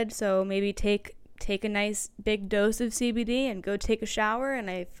really good. So maybe take a nice big dose of CBD and go take a shower,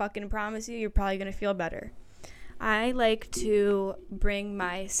 and I fucking promise you, you're probably going to feel better. I like to bring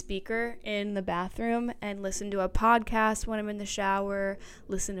my speaker in the bathroom and listen to a podcast when I'm in the shower,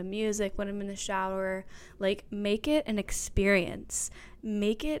 listen to music when I'm in the shower. Like, make it an experience.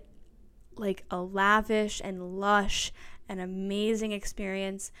 Make it like a lavish and lush and amazing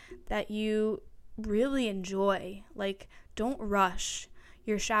experience that you really enjoy. Like, don't rush.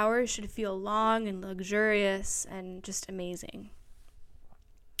 Your showers should feel long and luxurious and just amazing.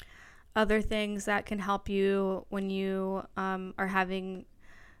 Other things that can help you when you are having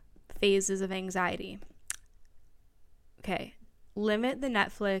phases of anxiety. Okay, limit the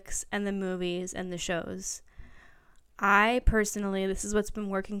Netflix and the movies and the shows. I personally, this is what's been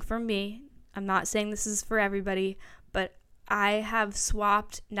working for me. I'm not saying this is for everybody, but I have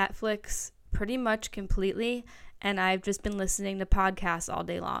swapped Netflix pretty much completely, and I've just been listening to podcasts all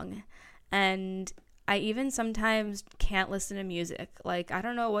day long. And I even sometimes can't listen to music. Like, I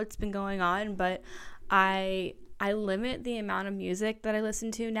don't know what's been going on, but I limit the amount of music that I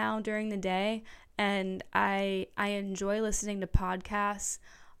listen to now during the day, and I enjoy listening to podcasts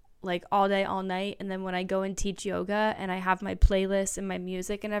like all day, all night. And then when I go and teach yoga and I have my playlist and my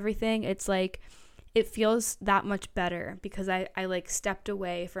music and everything, it's like, it feels that much better because I like stepped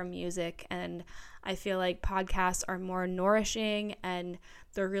away from music, and I feel like podcasts are more nourishing and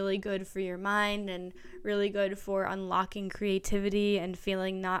they're really good for your mind and really good for unlocking creativity and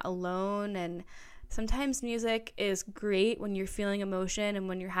feeling not alone. And sometimes music is great when you're feeling emotion and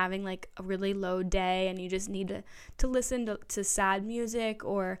when you're having like a really low day and you just need to listen to sad music,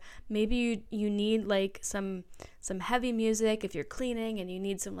 or maybe you need like some heavy music if you're cleaning and you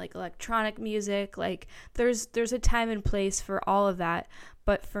need some like electronic music. Like, there's a time and place for all of that.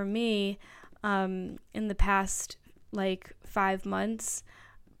 But for me, in the past like 5 months,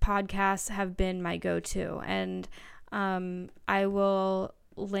 podcasts have been my go-to, and I will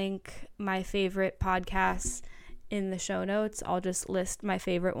link my favorite podcasts in the show notes. I'll just list my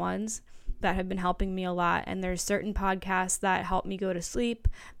favorite ones that have been helping me a lot. And there's certain podcasts that help me go to sleep.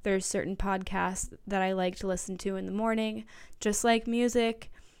 There's certain podcasts that I like to listen to in the morning. Just like music,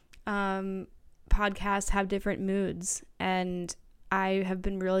 podcasts have different moods, and I have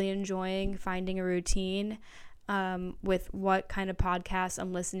been really enjoying finding a routine with what kind of podcasts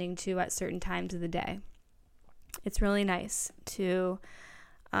I'm listening to at certain times of the day. It's really nice to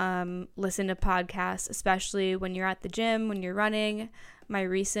listen to podcasts, especially when you're at the gym, when you're running. My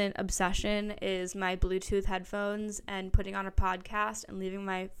recent obsession is my Bluetooth headphones and putting on a podcast and leaving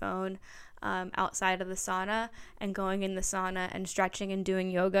my phone outside of the sauna and going in the sauna and stretching and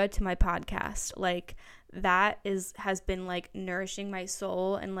doing yoga to my podcast. Like, that has been like nourishing my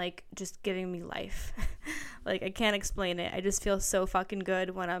soul and like just giving me life. Like, I can't explain it. I just feel so fucking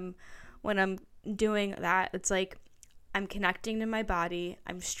good when I'm doing that. It's like I'm connecting to my body,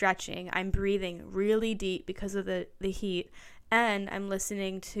 I'm stretching, I'm breathing really deep because of the heat, and I'm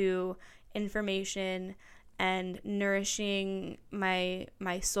listening to information and nourishing my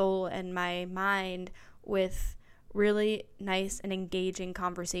soul and my mind with really nice and engaging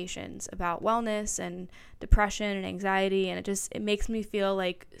conversations about wellness and depression and anxiety, and it makes me feel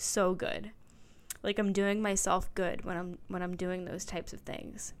like so good. Like I'm doing myself good when I'm doing those types of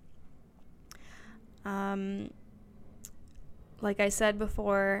things. Like I said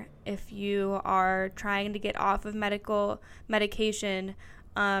before, if you are trying to get off of medication,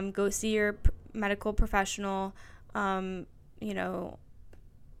 go see your medical professional. Start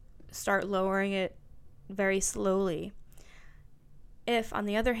lowering it very slowly. If, on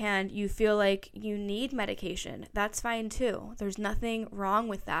the other hand, you feel like you need medication, that's fine too. There's nothing wrong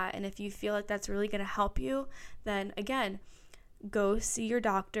with that. And if you feel like that's really going to help you, then again, go see your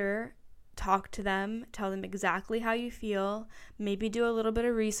doctor. Talk to them, tell them exactly how you feel, maybe do a little bit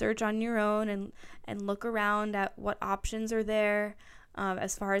of research on your own and look around at what options are there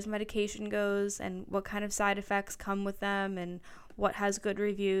as far as medication goes and what kind of side effects come with them and what has good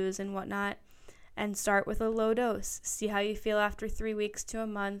reviews and whatnot. And start with a low dose. See how you feel after 3 weeks to a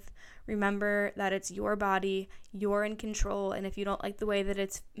month. Remember that it's your body, you're in control, and if you don't like the way that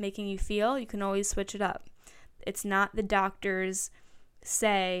it's making you feel, you can always switch it up. It's not the doctor's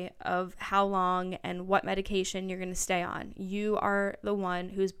say of how long and what medication you're going to stay on. You are the one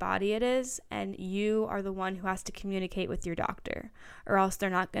whose body it is, and you are the one who has to communicate with your doctor, or else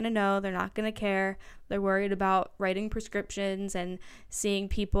they're not going to know, they're not going to care. They're worried about writing prescriptions and seeing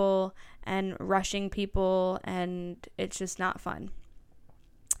people and rushing people, and it's just not fun.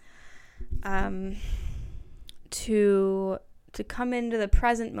 To come into the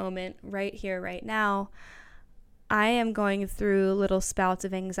present moment right here, right now, I am going through little spouts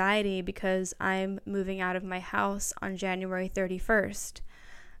of anxiety because I'm moving out of my house on January 31st.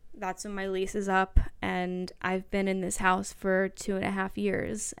 That's when my lease is up, and I've been in this house for 2.5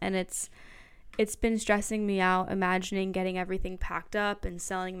 years, and it's been stressing me out imagining getting everything packed up and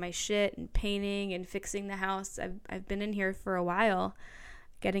selling my shit and painting and fixing the house. I've been in here for a while,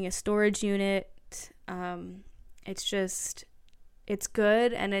 getting a storage unit. It's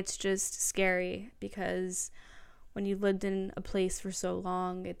good, and it's just scary because when you've lived in a place for so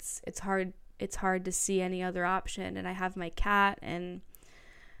long, it's hard to see any other option. And I have my cat, and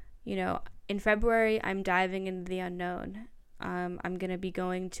in February I'm diving into the unknown. I'm going to be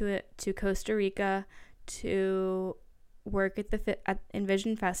going to Costa Rica to work at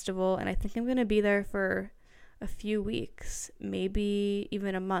Envision Festival, and I think I'm going to be there for a few weeks, maybe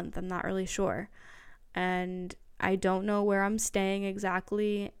even a month. I'm not really sure. And I don't know where I'm staying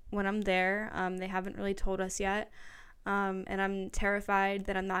exactly when I'm there. They haven't really told us yet. And I'm terrified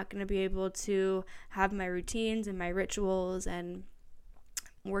that I'm not going to be able to have my routines and my rituals and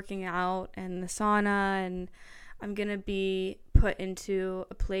working out and the sauna, and I'm going to be put into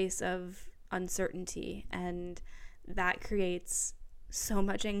a place of uncertainty, and that creates so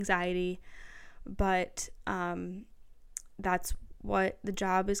much anxiety. But that's what the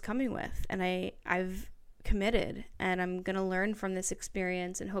job is coming with, and I've committed, and I'm going to learn from this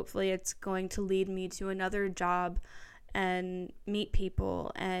experience, and hopefully it's going to lead me to another job and meet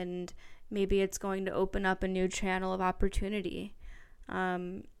people, and maybe it's going to open up a new channel of opportunity.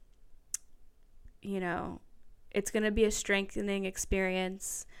 It's going to be a strengthening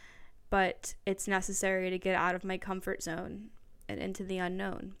experience, but it's necessary to get out of my comfort zone and into the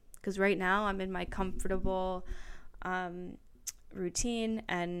unknown, because right now I'm in my comfortable routine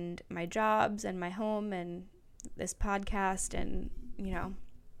and my jobs and my home and this podcast, and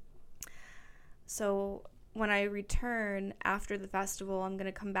so when I return after the festival, I'm going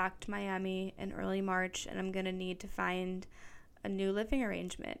to come back to Miami in early March, and I'm going to need to find a new living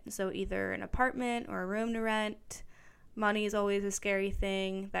arrangement. So either an apartment or a room to rent. Money is always a scary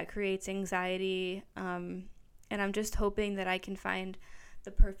thing that creates anxiety, and I'm just hoping that I can find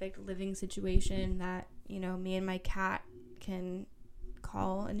the perfect living situation that me and my cat can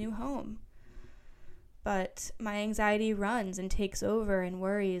call a new home. But my anxiety runs and takes over and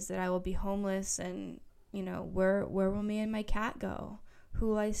worries that I will be homeless, and where will me and my cat go? Who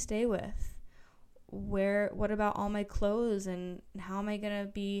will I stay with? what about all my clothes, and how am I going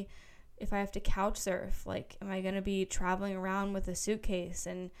to be if I have to couch surf? Like, am I going to be traveling around with a suitcase,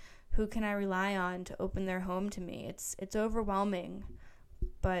 and who can I rely on to open their home to me? It's overwhelming,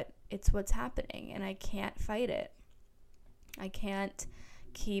 but it's what's happening, and I can't fight it. I can't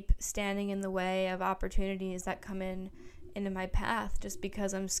keep standing in the way of opportunities that come into my path just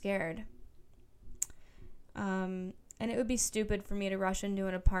because I'm scared. And it would be stupid for me to rush into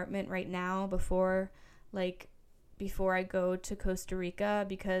an apartment right now before I go to Costa Rica,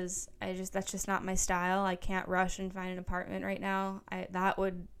 because that's just not my style. I can't rush and find an apartment right now.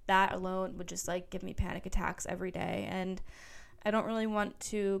 That alone would just like give me panic attacks every day, and I don't really want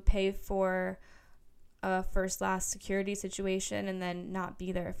to pay for a first-class security situation and then not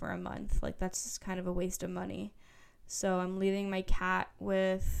be there for a month. Like, that's just kind of a waste of money. So I'm leaving my cat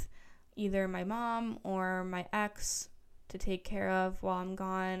with either my mom or my ex to take care of while I'm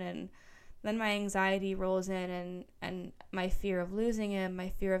gone, and then my anxiety rolls in, and my fear of losing him, my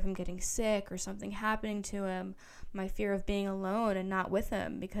fear of him getting sick or something happening to him, my fear of being alone and not with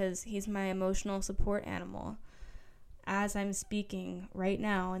him, because he's my emotional support animal. As I'm speaking right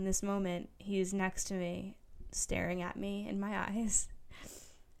now in this moment, he's next to me, staring at me in my eyes,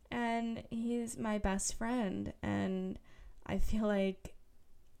 and he's my best friend, and I feel like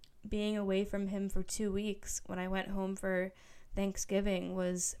being away from him for 2 weeks when I went home for Thanksgiving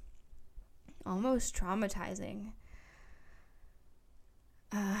was almost traumatizing.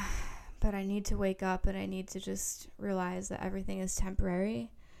 But I need to wake up, and I need to just realize that everything is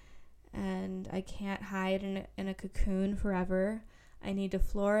temporary, and I can't hide in a cocoon forever. I need to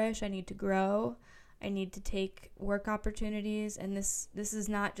flourish. I need to grow. I need to take work opportunities, and this is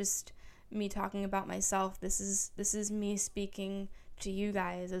not just me talking about myself. This is me speaking to you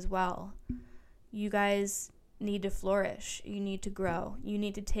guys as well. You guys need to flourish. You need to grow. You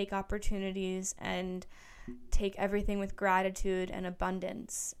need to take opportunities and take everything with gratitude and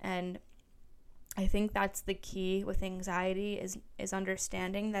abundance. And I think that's the key with anxiety is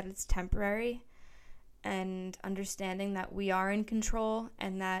understanding that it's temporary, and understanding that we are in control,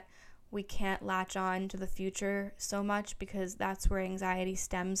 and that we can't latch on to the future so much, because that's where anxiety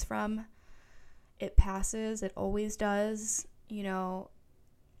stems from. It passes. It always does. You know,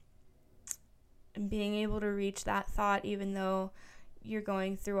 and being able to reach that thought, even though you're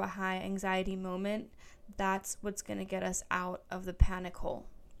going through a high anxiety moment, that's what's going to get us out of the panic hole.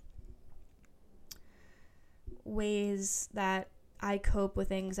 Ways that I cope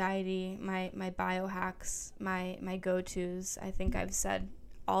with anxiety, my biohacks, my go-tos. I think I've said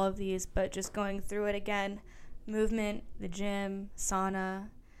all of these, but just going through it again. Movement, the gym, sauna,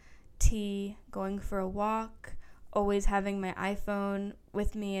 tea, going for a walk, always having my iPhone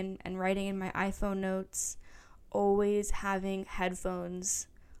with me and writing in my iPhone notes, always having headphones,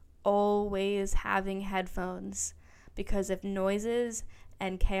 because if noises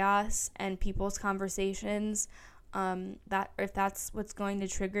and chaos and people's conversations, if that's what's going to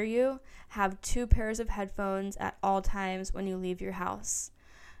trigger you, have 2 pairs of headphones at all times when you leave your house.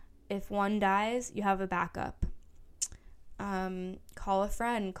 If one dies, you have a backup. Call a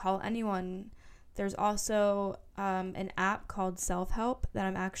friend, call anyone. There's also an app called Self-Help that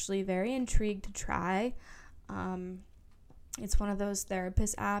I'm actually very intrigued to try. It's one of those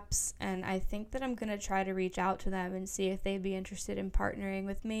therapist apps, and I think that I'm going to try to reach out to them and see if they'd be interested in partnering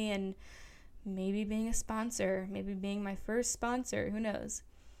with me and maybe being a sponsor, maybe being my first sponsor, who knows?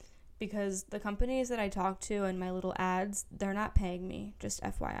 Because the companies that I talk to in my little ads, they're not paying me, just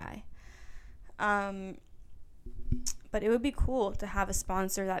FYI. But it would be cool to have a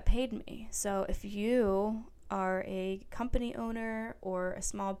sponsor that paid me. So if you are a company owner or a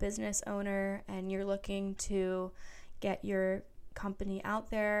small business owner and you're looking to get your company out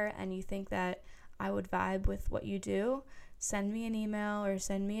there and you think that I would vibe with what you do, send me an email or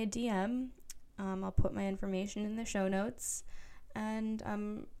send me a DM. I'll put my information in the show notes. And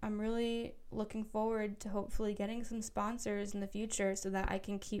I'm really looking forward to hopefully getting some sponsors in the future so that I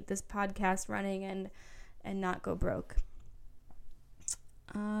can keep this podcast running and not go broke.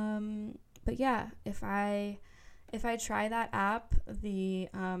 But yeah, if I try that app, the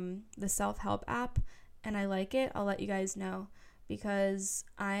self-help app, and I like it, I'll let you guys know, because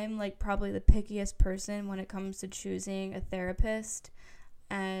I'm like probably the pickiest person when it comes to choosing a therapist,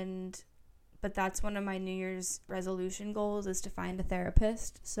 but that's one of my New Year's resolution goals, is to find a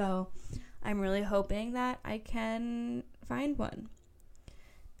therapist. So I'm really hoping that I can find one,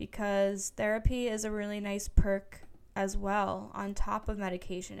 because therapy is a really nice perk as well on top of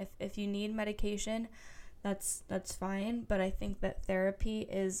medication. If you need medication, that's fine, but I think that therapy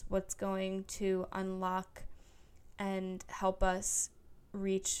is what's going to unlock and help us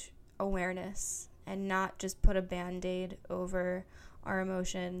reach awareness and not just put a band-aid over our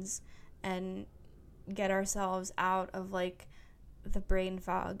emotions and get ourselves out of like the brain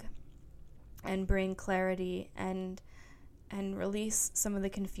fog and bring clarity and release some of the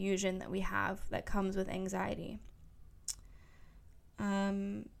confusion that we have that comes with anxiety.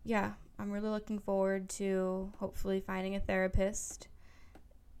 I'm really looking forward to hopefully finding a therapist.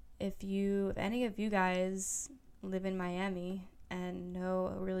 If any of you guys live in Miami and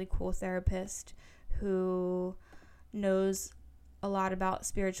know a really cool therapist who knows a lot about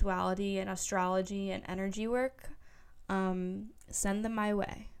spirituality and astrology and energy work, send them my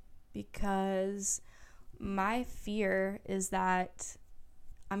way, because my fear is that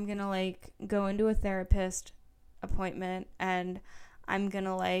I'm gonna like go into a therapist appointment and I'm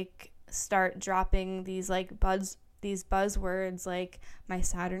gonna like start dropping these like buzzwords like my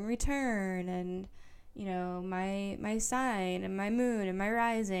Saturn return and, you know, my sign and my moon and my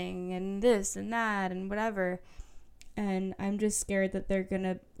rising and this and that and whatever. And I'm just scared that they're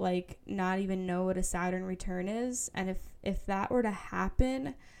gonna like not even know what a Saturn return is. And if that were to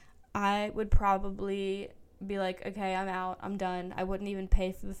happen, I would probably be like, okay, I'm out, I'm done. I wouldn't even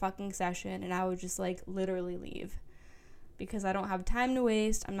pay for the fucking session, and I would just like literally leave, because I don't have time to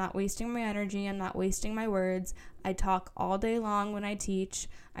waste. I'm not wasting my energy. I'm not wasting my words. I talk all day long when I teach.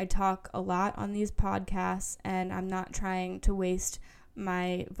 I talk a lot on these podcasts, and I'm not trying to waste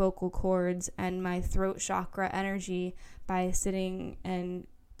my vocal cords and my throat chakra energy by sitting and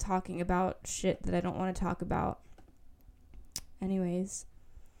talking about shit that I don't want to talk about. Anyways,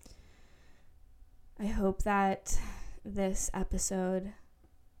 I hope that this episode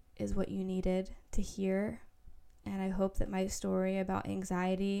is what you needed to hear, and I hope that my story about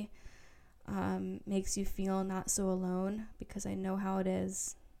anxiety makes you feel not so alone, because I know how it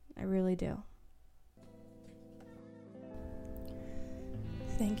is. I really do.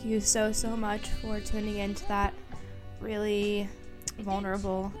 Thank you so much for tuning into that really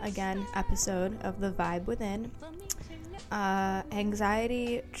vulnerable, again, episode of The Vibe Within.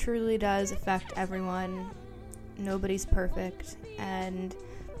 Anxiety truly does affect everyone. Nobody's perfect, and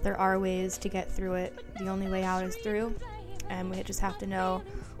there are ways to get through it. The only way out is through, and we just have to know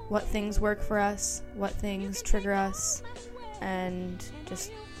what things work for us, what things trigger us, and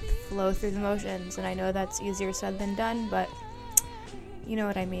just flow through the motions. And I know that's easier said than done, but you know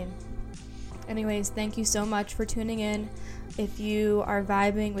what I mean. Anyways, thank you so much for tuning in. If you are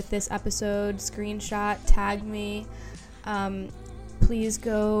vibing with this episode, screenshot, tag me. Please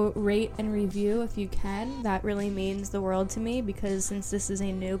go rate and review if you can. That really means the world to me, because since this is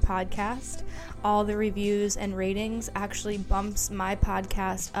a new podcast, all the reviews and ratings actually bumps my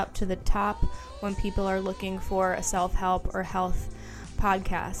podcast up to the top when people are looking for a self-help or health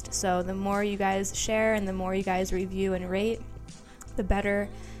podcast. So the more you guys share and the more you guys review and rate, the better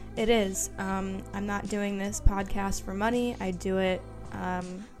it is. I'm not doing this podcast for money. I do it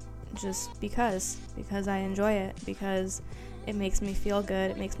just because I enjoy it, because it makes me feel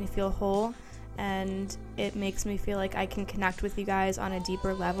good, it makes me feel whole, and it makes me feel like I can connect with you guys on a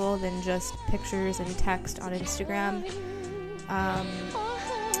deeper level than just pictures and text on Instagram.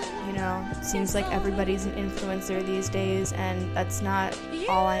 You know, it seems like everybody's an influencer these days, and that's not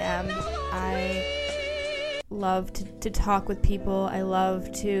all I am. I love to talk with people. I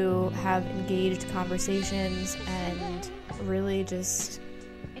love to have engaged conversations and really just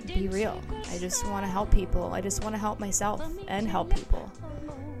be real. I just want to help people. I just want to help myself and help people.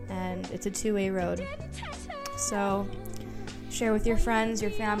 And it's a two-way road. So share with your friends, your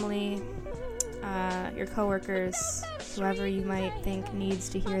family, your coworkers, whoever you might think needs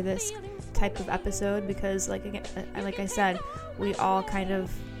to hear this type of episode, because like I said, we all kind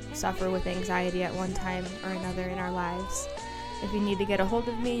of suffer with anxiety at one time or another in our lives. If you need to get a hold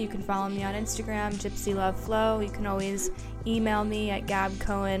of me, you can follow me on Instagram, GypsyLoveFlow. You can always email me at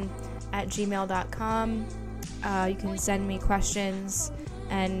gabcohen@gmail.com. You can send me questions,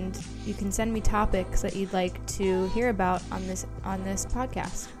 and you can send me topics that you'd like to hear about on this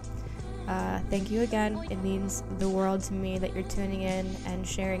podcast. Thank you again. It means the world to me that you're tuning in and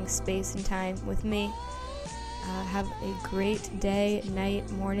sharing space and time with me. Have a great day, night,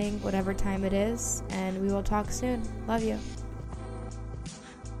 morning, whatever time it is, and we will talk soon. Love you.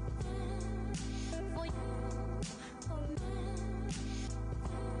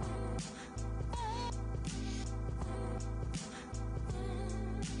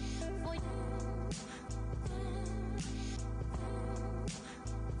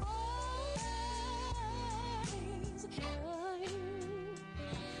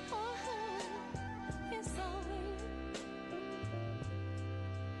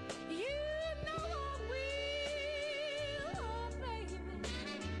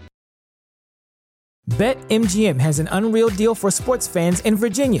 BetMGM has an unreal deal for sports fans in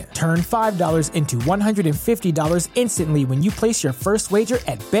Virginia. Turn $5 into $150 instantly when you place your first wager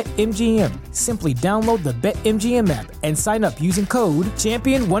at BetMGM. Simply download the BetMGM app and sign up using code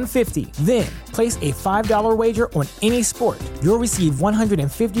Champion150. Then, place a $5 wager on any sport. You'll receive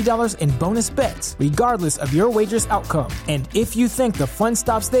 $150 in bonus bets, regardless of your wager's outcome. And if you think the fun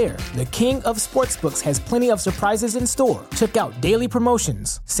stops there, the King of Sportsbooks has plenty of surprises in store. Check out daily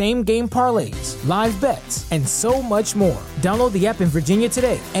promotions, same-game parlays, live bets, and so much more. Download the app in Virginia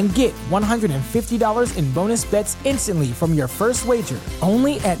today and get $150 in bonus bets instantly from your first wager.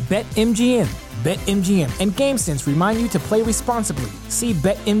 Only at BetMGM. BetMGM and GameSense remind you to play responsibly. See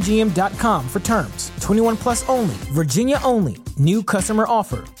BetMGM.com for terms. 21 plus only. Virginia only. New customer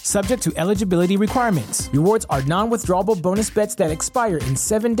offer. Subject to eligibility requirements. Rewards are non-withdrawable bonus bets that expire in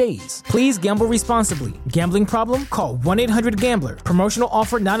 7 days. Please gamble responsibly. Gambling problem? Call 1-800-GAMBLER. Promotional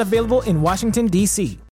offer not available in Washington, D.C.